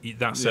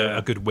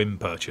a good win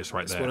purchase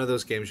right there. It's one of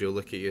those games you'll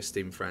look at your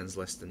Steam friends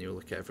list and you'll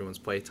look at everyone's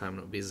playtime and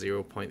it'll be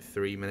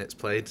 0.3 minutes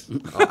played,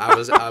 or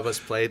hours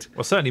played.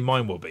 Well, certainly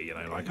mine will be.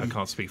 Like I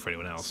can't speak for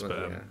anyone else,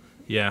 but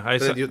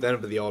then you'll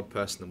be the odd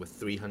person with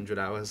 300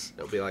 hours.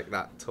 It'll be like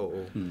that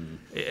total.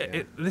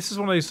 This is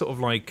one of those sort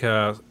of like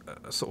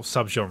sort of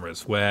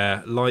subgenres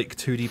where, like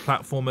 2D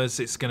platformers,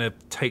 it's going to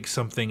take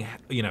something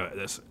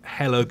that's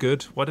hella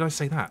good. Why did I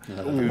say that?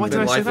 Why did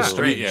I say that?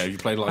 Strange. Yeah, you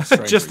played Life is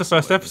Strange. Just the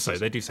first episode.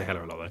 They do say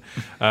hella a lot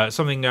though.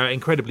 Something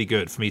incredibly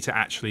good for me to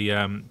actually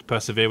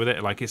persevere with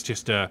it. Like it's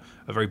just a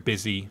very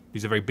busy.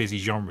 These are very busy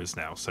genres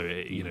now, so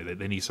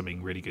they need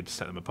something really good to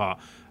set them apart.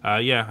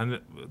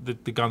 And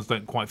the guns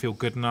don't quite feel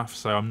good enough,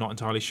 so I'm not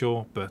entirely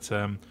sure. But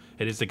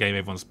it is the game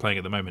everyone's playing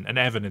at the moment, and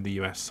Evan in the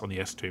US on the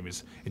S Stream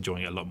is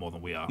enjoying it a lot more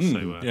than we are.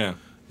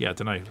 Yeah, I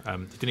don't know.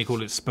 Didn't he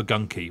call it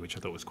Spagunky, which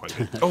I thought was quite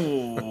good?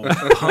 Oh,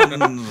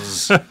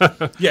 puns.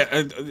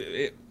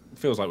 It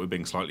feels like we're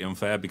being slightly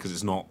unfair because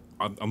it's not.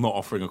 I'm not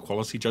offering a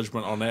quality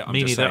judgment on it. I'm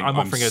Me just neither. saying I'm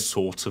offering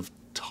sort of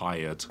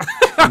tired.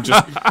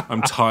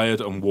 I'm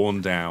tired and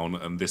worn down,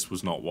 and this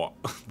was not what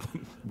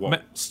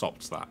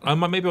stopped that.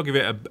 Maybe I'll give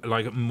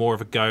it more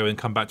of a go and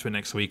come back to it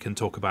next week and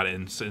talk about it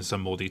in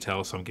some more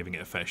detail. So I'm giving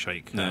it a fair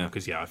shake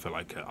because I feel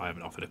like I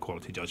haven't offered a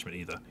quality judgment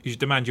either. You should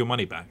demand your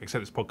money back.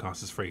 Except this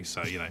podcast is free,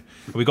 so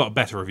we got a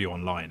better review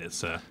online.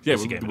 It's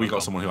we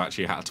got someone who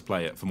actually had to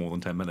play it for more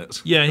than 10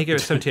 minutes. Yeah, he gave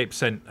it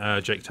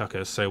 78%. Jake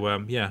Tucker.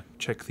 So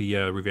check the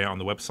review out on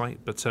the website.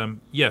 But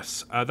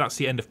yes, that's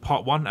the end of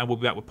part 1, and we'll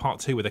be back with part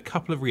 2 with a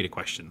couple of reader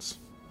questions.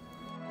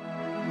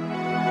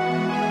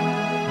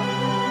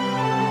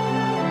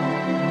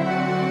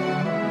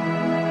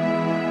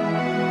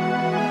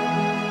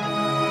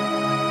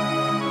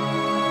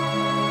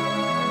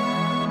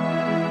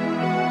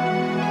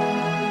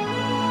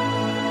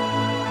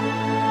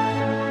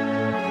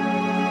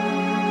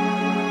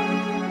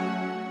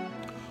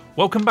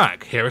 Welcome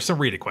back. Here are some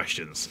reader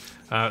questions.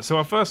 So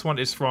our first one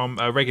is from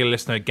a regular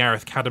listener,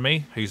 Gareth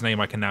Cademy, whose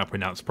name I can now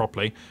pronounce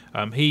properly.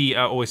 He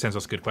always sends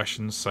us good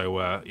questions,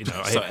 so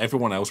So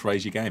everyone else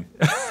raise your game.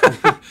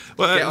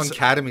 Get on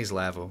Cademy's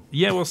level.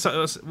 Yeah,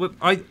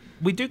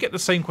 we do get the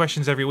same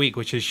questions every week,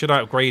 which is, should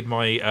I upgrade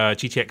my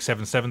GTX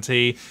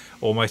 770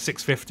 or my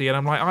 650? And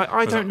I'm like,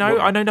 I don't know.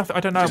 I know nothing. I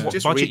don't know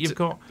what budget you've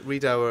got.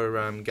 Read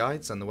our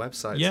guides on the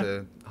website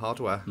to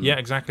hardware. Yeah,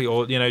 exactly.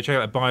 Or check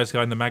out the buyer's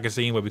guide in the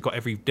magazine where we've got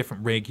every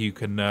different rig you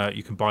can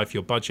buy for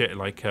your budget.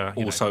 Like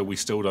also, we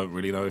still don't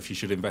really know if you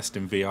should invest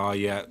in VR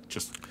yet.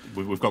 Just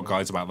we've got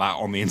guides about that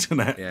on the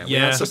internet. Yeah, we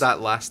answered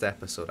that last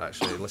episode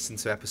actually. Listen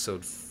to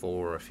episode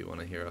 4 if you want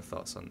to hear our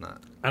thoughts on that.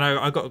 And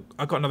I got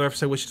another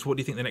episode which is, what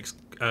do you think the next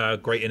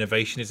great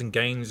innovation is in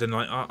games? And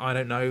I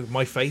don't know,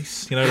 my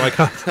face.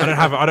 I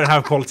don't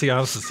have quality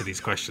answers to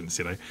these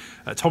questions.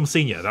 Tom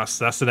Senior. That's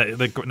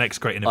the next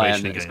great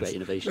innovation in games. Great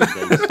innovation in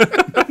games.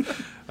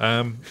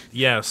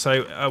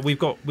 So we've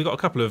got a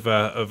couple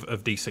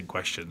of decent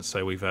questions,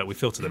 so we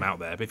filtered them out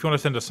there. But if you want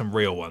to send us some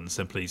real ones,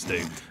 then please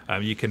do.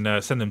 You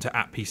can send them to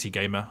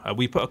 @PCGamer.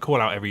 We put a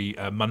call out every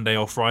Monday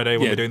or Friday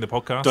when we're doing the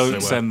podcast.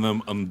 Don't send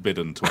them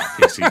unbidden to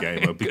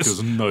 @PCGamer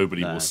because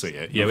nobody will see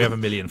it. Yeah, we have 1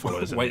 million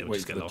followers. Wait,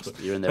 get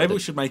lost. Maybe we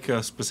should make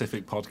a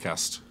specific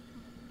podcast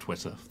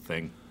Twitter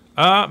thing.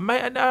 No,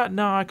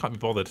 I can't be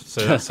bothered.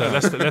 So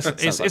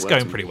it's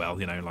going pretty well.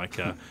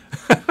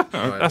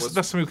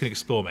 That's something we can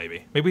explore.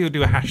 Maybe we'll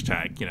do a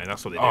hashtag.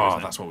 That's what they do. Oh,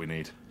 that's what we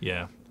need.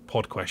 Yeah,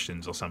 pod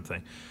questions or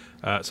something.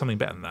 Something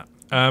better than that.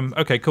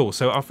 Okay, cool.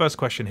 So our first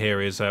question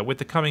here is: with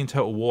the coming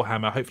Total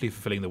Warhammer, hopefully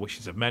fulfilling the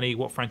wishes of many,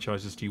 what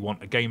franchises do you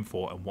want a game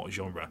for, and what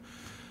genre?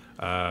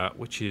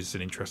 Which is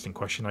an interesting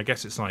question. I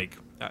guess it's like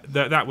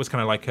that was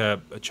kind of like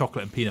a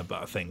chocolate and peanut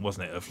butter thing,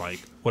 wasn't it? Of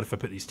like, what if I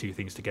put these two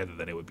things together,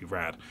 then it would be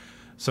rad.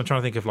 So I'm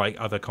trying to think of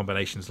like other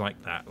combinations like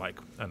that. Like,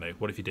 I don't know,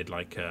 what if you did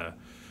like I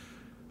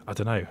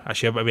don't know.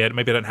 Actually,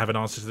 maybe I don't have an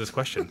answer to this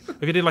question.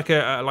 If you did like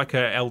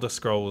a Elder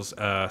Scrolls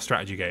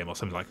strategy game or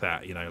something like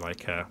that,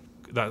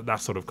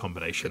 that sort of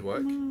combination. Could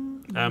work.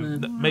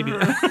 Maybe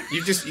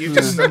you just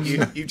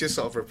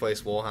sort of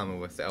replaced Warhammer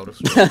with the Elder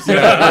Scrolls.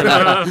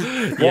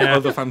 What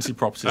other fancy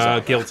properties?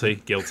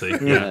 Guilty.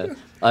 Yeah.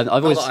 I've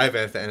always I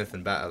have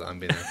anything better that I'm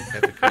being a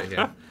hypocrite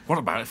here. What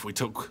about if we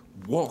took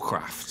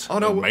Warcraft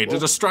and made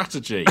it a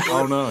strategy?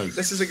 Oh no.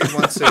 This is a good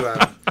one too.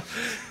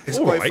 It's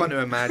quite fun to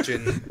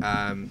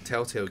imagine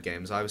Telltale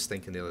games. I was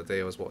thinking the other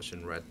day, I was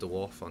watching Red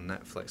Dwarf on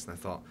Netflix, and I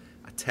thought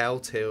a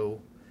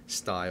Telltale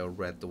style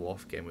Red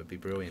Dwarf game would be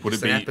brilliant.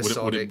 Would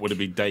it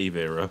be Dave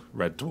era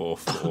Red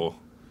Dwarf or?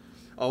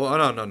 Oh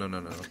no!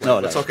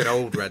 We're talking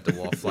old Red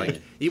Dwarf.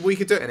 Like we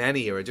could do it in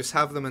any era. Just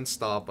have them in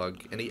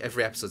Starbug, and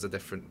every episode's a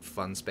different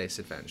fun space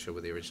adventure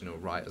with the original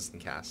writers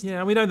and cast.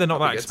 Yeah, we know they're not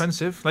that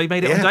expensive. They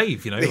made it on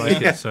Dave,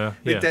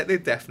 They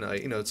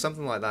definitely,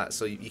 something like that.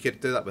 So you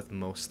could do that with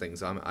most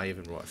things. I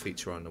even wrote a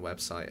feature on the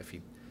website. If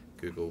you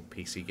Google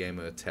PC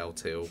Gamer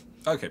Telltale,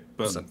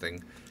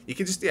 something, you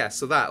could just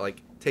so that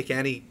like take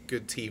any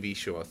good TV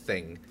show or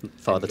thing.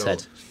 Father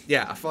Ted.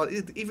 Yeah, I thought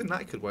even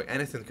that could work.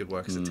 Anything could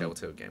work as a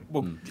Telltale game.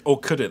 Well, or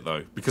could it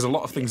though? Because a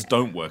lot of things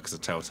don't work as a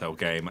Telltale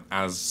game,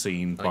 as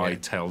seen by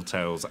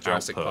Telltale's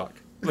Jurassic output.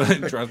 Park.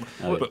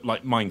 But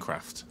like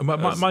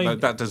Minecraft,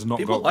 that does not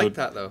people got like good,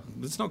 that though.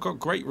 It's not got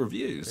great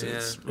reviews.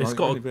 Yeah. It's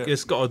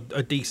got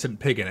a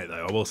decent pig in it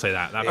though. I will say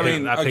that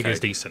pig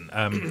is decent.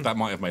 That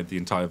might have made the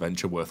entire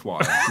venture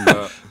worthwhile.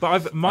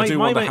 But I do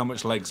wonder how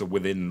much legs are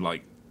within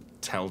like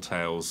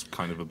Telltale's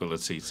kind of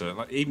ability to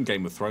like. Even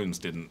Game of Thrones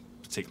didn't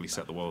particularly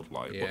set the world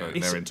light.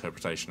 Their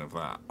interpretation of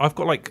that. I've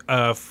got like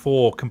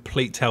 4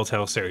 complete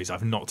Telltale series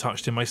I've not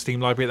touched in my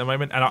Steam library at the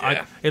moment, and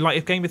I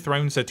if Game of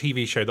Thrones, a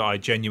TV show that I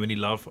genuinely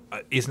love,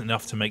 isn't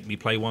enough to make me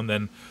play one,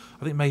 then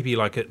I think maybe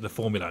like the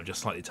formula I'm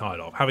just slightly tired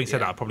of. Having said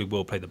that, I probably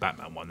will play the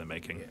Batman one they're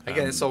making.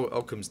 Again, it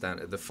all comes down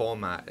to the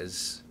format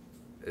is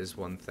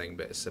one thing,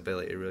 but its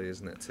ability really,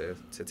 isn't it,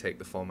 to take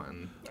the format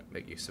and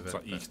make use of it.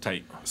 Like you could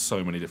take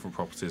so many different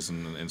properties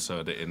and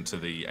insert it into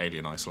the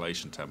Alien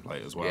Isolation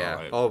template as well.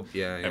 Yeah. Like,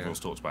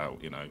 everyone's talked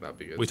about, that'd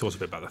be good. We talked a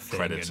bit about the Thing,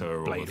 Predator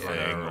and Blade or the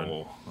Runner, Thing,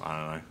 or I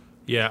don't know.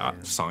 Yeah,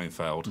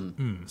 Seinfeld.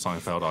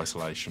 Seinfeld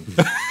Isolation.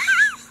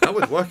 That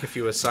That would work if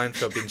you were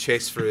Seinfeld being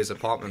chased through his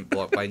apartment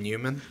block by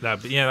Newman.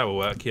 That will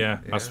work. Yeah,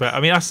 I swear.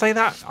 I mean, I say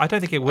that. I don't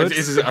think it would.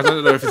 I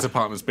don't know if his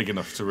apartment's big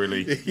enough to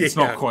really. It's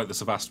not quite the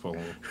Sevastopol.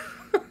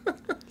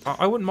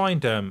 I wouldn't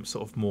mind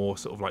sort of more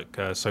sort of like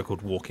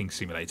so-called walking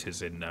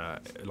simulators in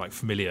like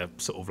familiar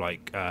sort of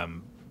like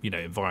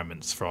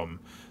environments from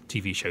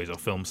TV shows or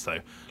films though.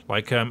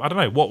 Like I don't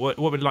know what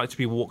would it like to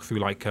be walked through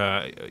like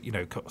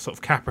sort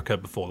of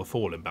Caprica before the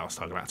fall in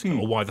Battlestar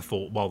Galactica or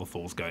while the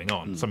fall's going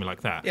on, something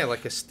like that. Yeah,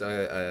 like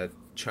a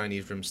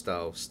Chinese room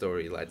style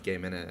story-led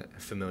game in a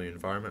familiar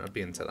environment. I'd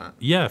be into that.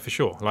 Yeah, for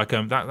sure. Like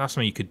that's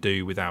something you could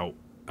do without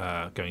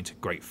going to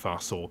great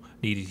fuss or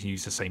needing to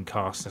use the same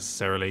cast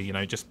necessarily.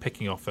 Just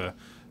picking off a.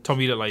 Tom,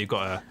 you look like you've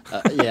got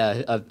a.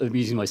 Yeah, I'm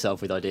amusing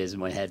myself with ideas in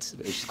my head,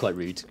 which is quite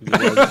rude. In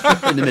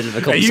the middle of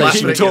a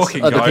conversation Are you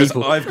talking, guys?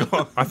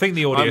 I think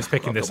the audio is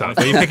picking this up.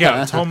 Are you picking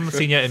up Tom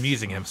Senior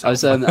amusing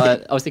himself?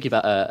 I was thinking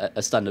about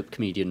a stand-up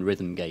comedian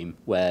rhythm game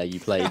where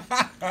you play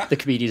the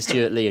comedian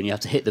Stuart Lee and you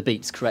have to hit the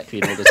beats correctly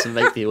in order to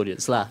make the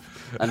audience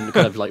laugh and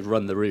kind of like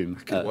run the room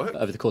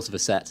over the course of a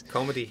set.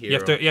 Comedy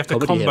hero. You have to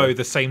combo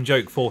the same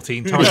joke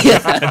 14 times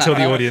until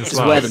the audience just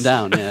laughs. wear them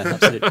down. Yeah,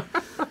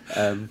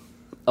 absolutely.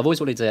 I've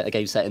always wanted a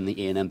game set in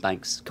the Ian M.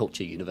 Banks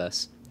culture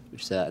universe,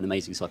 which is an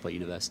amazing sci-fi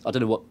universe. I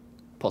don't know what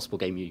possible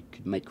game you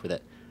could make with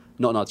it.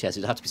 Not an RTS,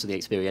 it'd have to be something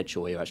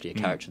experiential where you're actually a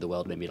character of the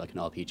world, maybe like an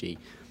RPG,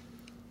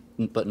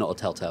 but not a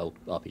Telltale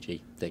RPG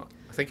thing.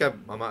 I think I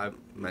might have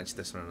mentioned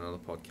this on another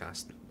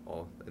podcast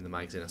or in the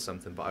magazine or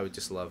something, but I would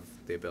just love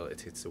the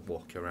ability to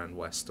walk around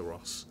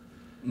Westeros.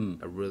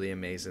 A really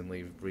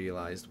amazingly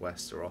realised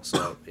Westeros,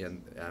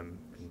 and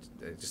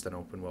just an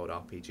open world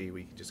RPG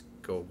where you can just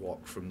go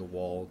walk from the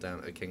wall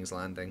down to King's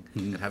Landing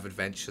and have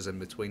adventures in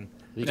between.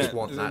 You just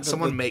want that.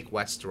 Someone make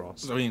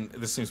Westeros. I mean,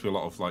 there seems to be a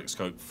lot of like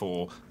scope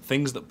for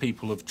things that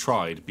people have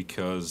tried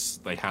because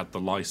they had the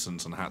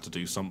license and had to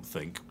do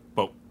something,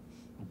 but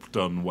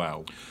done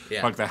well.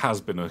 Yeah. Like there has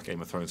been a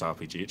Game of Thrones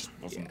RPG, it just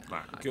wasn't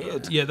that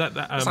good. Yeah,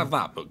 Let's have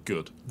that, but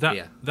good.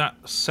 That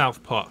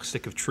South Park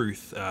Stick of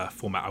Truth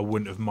format, I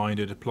wouldn't have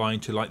minded applying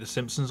to like The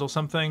Simpsons or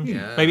something.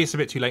 Yeah. Maybe it's a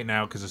bit too late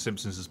now because The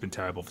Simpsons has been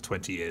terrible for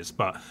 20 years.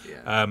 But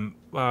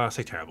I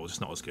say terrible,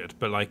 just not as good.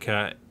 But like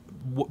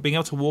being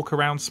able to walk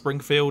around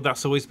Springfield,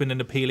 that's always been an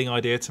appealing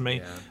idea to me.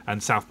 Yeah.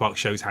 And South Park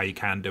shows how you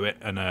can do it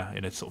in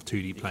a sort of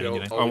 2D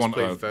plane. I want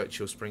play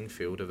Virtual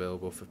Springfield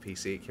available for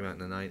PC. It came out in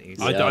the 90s.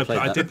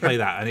 I did play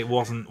that, and it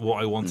wasn't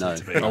what I wanted it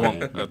to be. I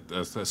want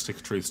a Stick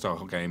of Truth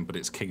style game, but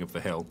it's King of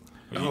the Hill.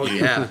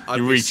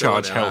 You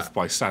recharge health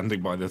by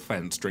standing by the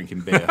fence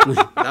drinking beer.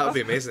 That would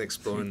be amazing,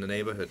 exploring the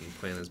neighbourhood and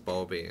playing as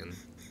Bobby and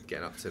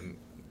getting up to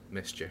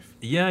mischief.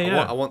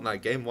 I want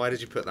that game. Why did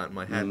you put that in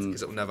my head?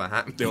 Because it will never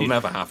happen. It'll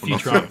never happen.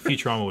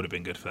 Futurama would have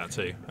been good for that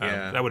too.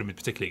 That would have been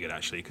particularly good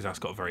actually, because that's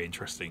got a very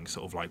interesting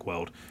sort of like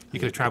world. You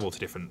could have travelled to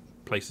different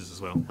places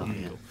as well.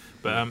 Cool.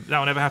 But that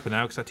will never happen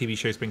now because that TV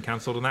show's been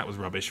cancelled and that was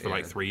rubbish for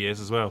like 3 years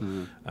as well.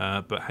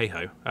 But hey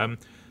ho.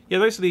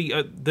 Those are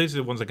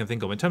the ones I can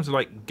think of in terms of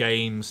like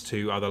games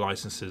to other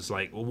licenses.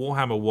 Like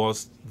Warhammer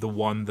was the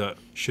one that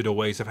should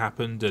always have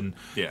happened, and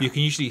you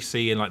can usually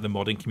see in like the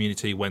modding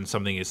community when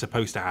something is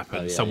supposed to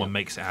happen, someone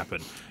makes it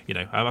happen.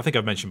 I think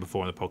I've mentioned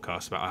before on the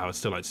podcast about how I'd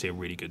still like to see a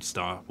really good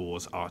Star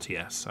Wars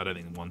RTS. I don't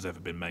think one's ever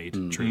been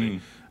made truly,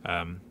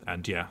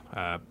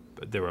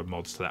 there are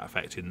mods to that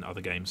effect in other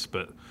games.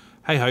 But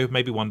hey ho,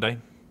 maybe one day.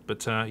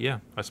 But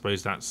I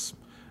suppose that's.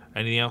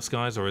 Anything else,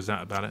 guys, or is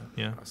that about it?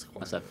 Yeah,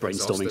 that's a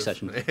brainstorming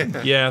session.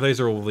 Yeah, those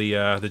are all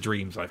the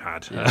dreams I've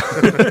had.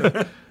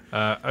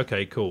 Yeah.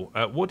 Okay, cool.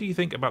 What do you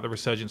think about the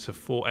resurgence of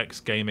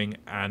 4X gaming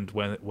and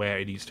where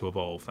it needs to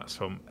evolve? That's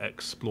from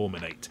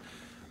Explorminate.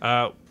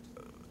 I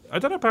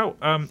don't know about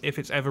if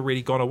it's ever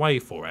really gone away.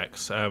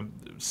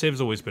 4X.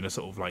 Civ's always been a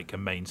sort of like a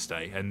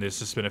mainstay, and there's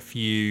just been a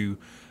few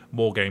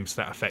more games to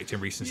that effect in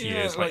recent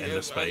years, like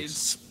Endless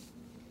Space.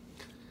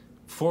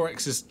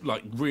 4X's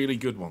like really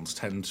good ones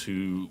tend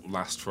to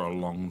last for a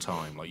long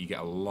time. Like you get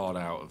a lot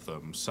out of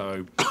them.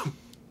 So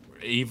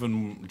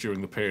even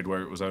during the period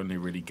where it was only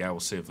really Gal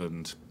Civ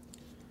and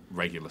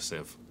regular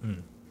Civ,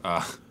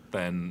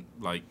 then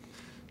like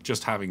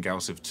just having Gal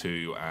Civ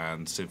 2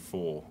 and Civ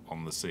 4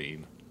 on the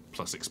scene,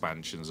 plus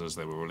expansions as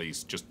they were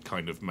released, just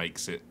kind of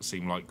makes it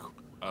seem like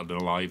an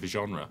alive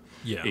genre.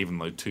 Yeah. Even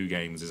though 2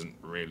 games isn't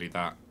really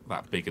that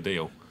big a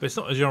deal. But it's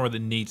not a genre that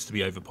needs to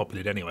be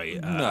overpopulated anyway.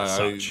 No,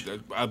 such.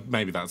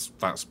 Maybe that's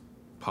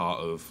part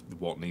of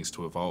what needs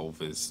to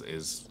evolve. Is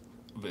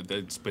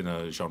it's been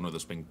a genre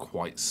that's been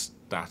quite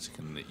static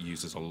and it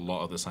uses a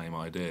lot of the same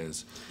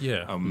ideas.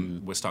 Yeah.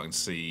 We're starting to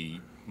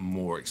see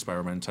more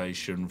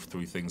experimentation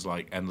through things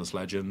like Endless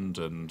Legend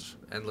and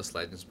Endless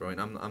Legend's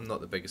brilliant. I'm not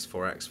the biggest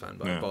 4X fan,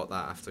 but I bought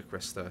that after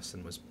Chris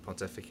Thurston was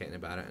pontificating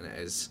about it, and it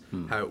is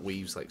how it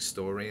weaves like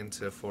story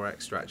into a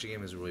 4X strategy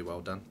game is really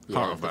well done.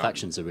 Yeah, the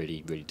factions are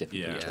really really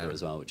different from each other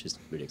as well, which is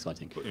really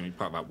exciting. But,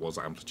 part of that was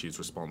Amplitude's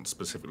response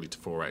specifically to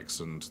 4X,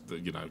 and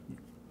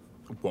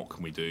what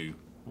can we do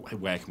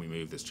where can we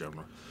move this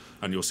genre?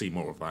 And you'll see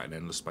more of that in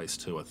Endless Space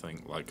too. I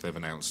think like they've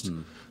announced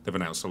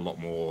a lot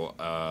more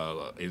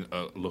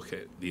look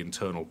at the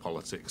internal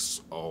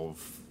politics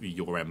of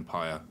your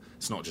empire.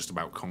 It's not just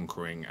about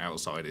conquering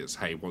outside. It's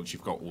hey, once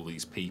you've got all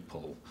these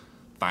people,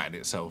 that in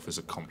itself is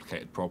a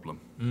complicated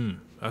problem.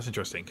 That's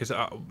interesting because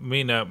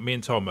me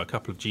and Tom a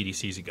couple of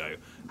GDCs ago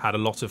had a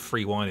lot of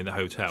free wine in the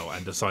hotel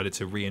and decided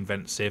to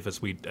reinvent Civ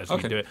as we do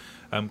it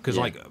because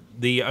like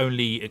the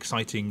only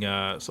exciting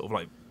sort of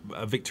like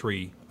a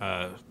victory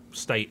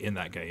state in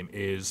that game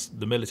is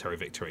the military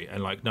victory,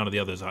 and like none of the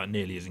others are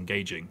nearly as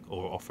engaging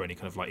or offer any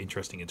kind of like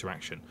interesting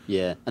interaction.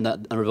 Yeah, and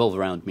revolve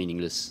around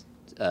meaningless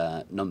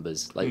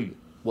numbers. Like,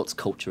 what's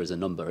culture as a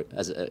number?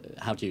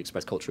 How do you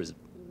express culture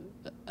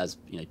as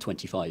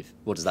 25?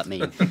 What does that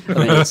mean? I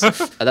mean,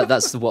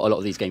 that's what a lot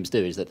of these games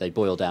do, is that they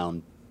boil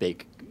down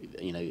big,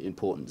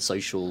 important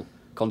social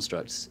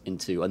constructs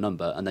into a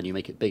number, and then you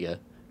make it bigger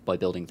by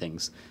building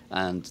things,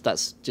 and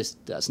that's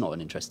not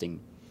an interesting.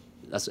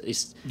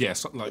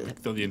 Yes,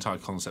 like the entire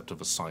concept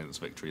of a science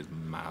victory is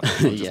mad.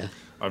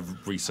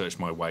 I've researched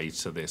my way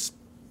to this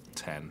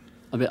 10.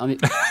 Wow.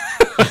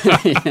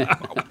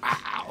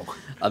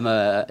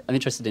 I'm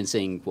interested in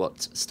seeing what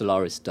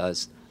Stellaris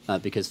does,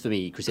 because for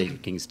me, Crusader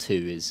Kings 2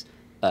 is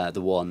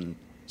the one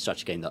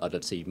strategy game that I'd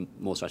love to see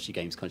more strategy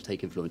games kind of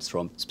take influence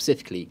from,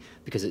 specifically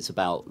because it's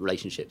about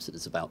relationships,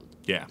 it's about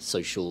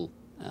social,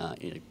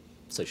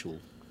 social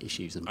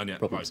issues and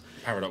problems.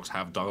 Like, Paradox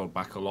have dialed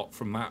back a lot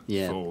from that.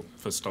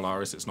 For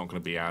Stellaris, it's not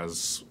going to be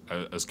as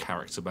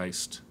character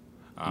based.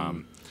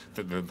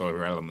 There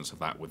are elements of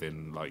that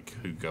within like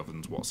who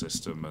governs what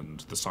system, and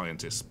the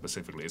scientists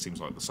specifically. It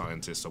seems like the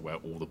scientists are where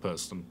all the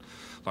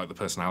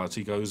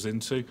personality goes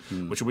into,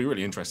 which will be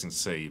really interesting to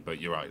see.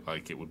 But you're right,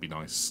 like it would be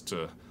nice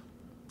to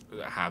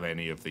have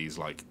any of these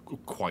like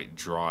quite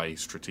dry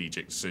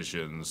strategic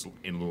decisions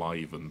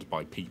enlivened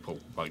by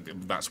people. Like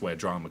that's where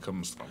drama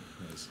comes from.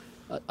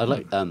 I'd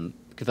like,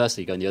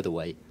 conversely, going the other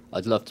way,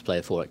 I'd love to play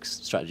a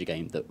 4X strategy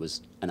game that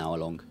was an hour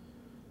long,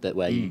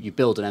 where you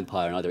build an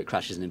empire and either it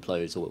crashes and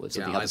implodes or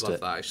something happens to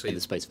it in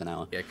the space of an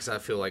hour. Yeah, because I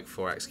feel like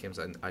 4X games,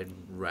 I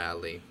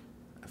rarely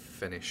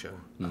finish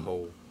a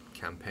whole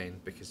campaign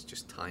because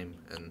just time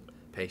and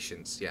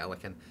patience. Yeah,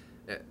 like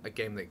a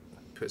game that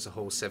puts a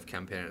whole Civ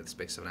campaign in the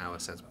space of an hour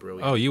sounds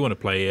brilliant. Oh, you want to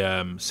play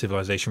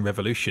Civilization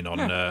Revolution on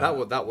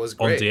that was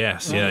great. On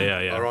DS?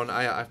 Yeah. Or on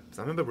I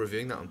remember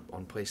reviewing that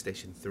on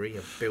PlayStation 3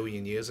 a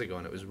billion years ago,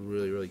 and it was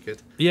really, really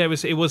good. Yeah, it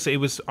was.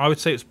 I would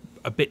say it's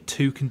a bit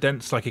too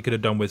condensed. Like it could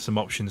have done with some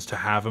options to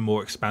have a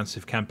more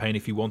expansive campaign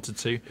if you wanted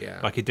to. Yeah.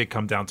 Like it did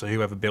come down to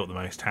whoever built the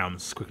most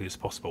towns as quickly as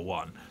possible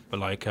won.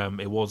 But like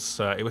it was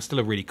still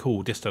a really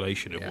cool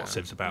distillation of what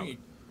Civ's about.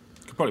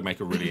 Could probably make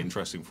a really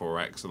interesting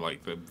 4X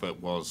like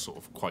that was sort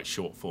of quite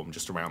short form,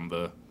 just around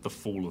the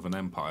fall of an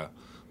empire.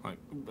 Like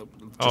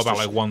about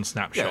like one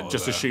snapshot. Yeah,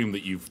 just assume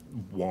that you've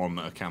won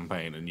a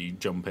campaign and you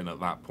jump in at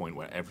that point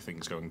where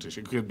everything's going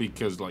to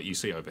because like you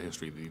see over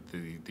history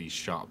these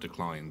sharp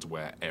declines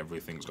where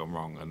everything's gone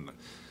wrong, and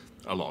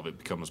a lot of it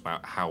becomes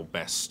about how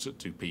best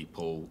do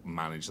people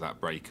manage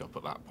that breakup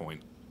at that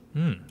point.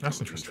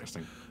 That's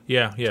interesting.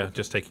 Yeah,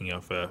 just taking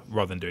off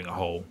rather than doing a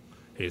whole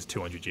here's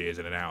 200 years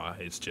in an hour.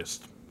 It's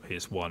just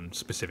here's one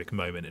specific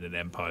moment in an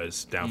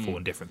empire's downfall,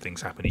 and different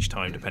things happen each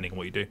time depending on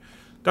what you do.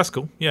 That's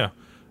cool. Yeah.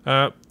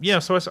 So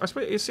I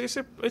suppose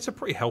it's a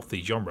pretty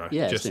healthy genre.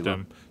 Yeah, just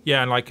and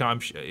like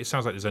it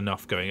sounds like there's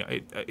enough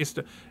going.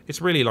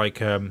 It's really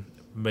like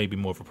maybe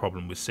more of a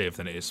problem with Civ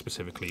than it is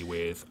specifically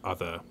with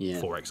other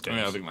 4X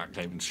games. I think that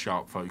game's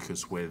sharp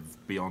focus with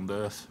Beyond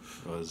Earth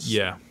was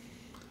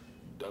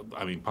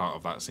I mean, part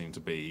of that seemed to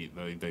be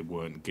they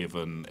weren't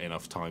given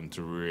enough time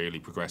to really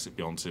progress it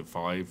beyond Civ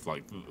 5.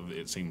 Like,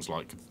 it seems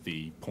like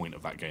the point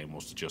of that game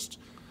was to just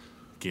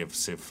give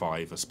Civ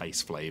 5 a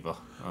space flavour,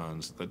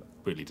 and that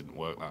really didn't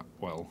work that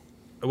well.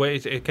 Well,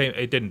 it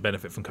didn't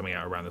benefit from coming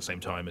out around the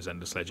same time as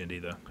Endless Legend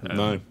either.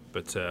 No.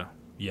 But,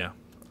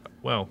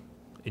 well,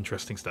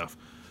 interesting stuff.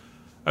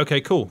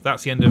 Okay, cool.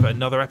 That's the end of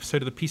another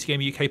episode of the PC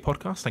Gamer UK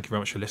podcast. Thank you very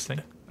much for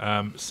listening.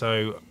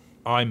 So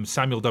I'm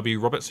Samuel W.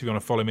 Roberts. If you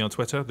want to follow me on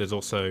Twitter, there's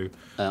also...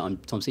 I'm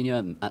Tom Senior.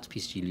 I'm at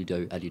PCG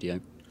Ludo,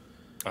 LUDO.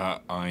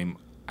 I'm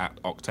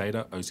at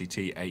Octaeder,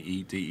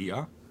 OCTAEDER.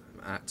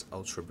 I'm at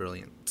Ultra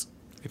Brilliant.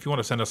 If you want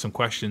to send us some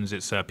questions,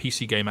 it's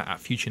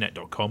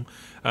pcgamer@futurenet.com.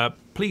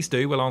 Please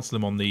do. We'll answer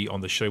them on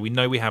the show. We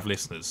know we have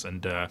listeners,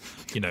 and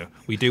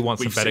we do want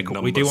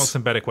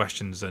some better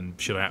questions. And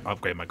should I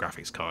upgrade my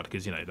graphics card?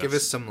 Because give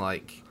us some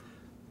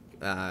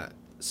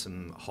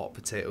some hot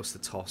potatoes to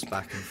toss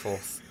back and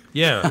forth.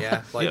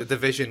 Yeah, the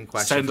Division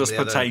question. Send us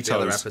from potatoes. The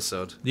other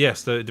episode.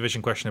 Yes, the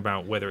Division question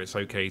about whether it's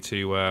okay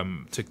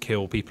to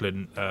kill people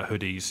in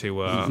hoodies who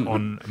are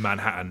on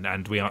Manhattan,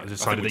 and we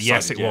decided that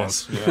yes, it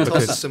was. Yeah.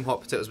 Toss us some hot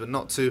potatoes, but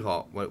not too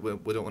hot.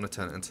 We don't want to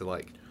turn it into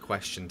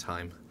question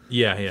time.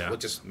 Yeah. We're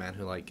just men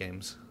who like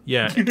games.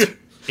 Yeah.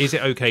 Is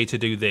it okay to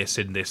do this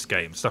in this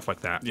game? Stuff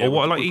like that. Yeah, or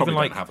what? We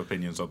don't have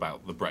opinions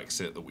about the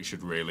Brexit that we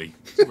should really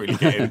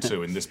get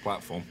into in this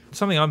platform.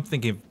 Something I'm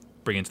thinking of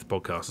bringing to the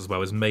podcast as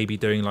well is maybe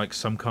doing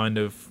some kind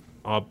of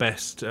our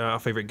best, our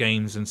favourite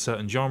games in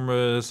certain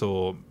genres,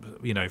 or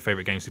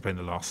favourite games we played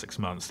in the last 6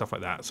 months, stuff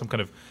like that. Some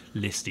kind of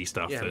listy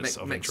stuff that's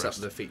of mix interest.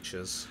 up the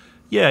features.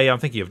 Yeah, I'm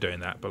thinking of doing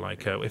that. But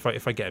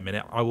if I get a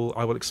minute, I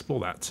will explore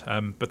that.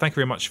 But thank you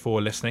very much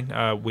for listening.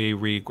 We're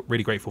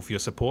really grateful for your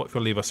support. If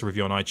you'll leave us a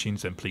review on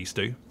iTunes, then please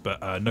do.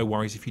 But no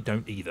worries if you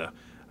don't either.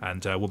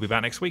 And we'll be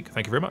back next week.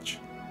 Thank you very much.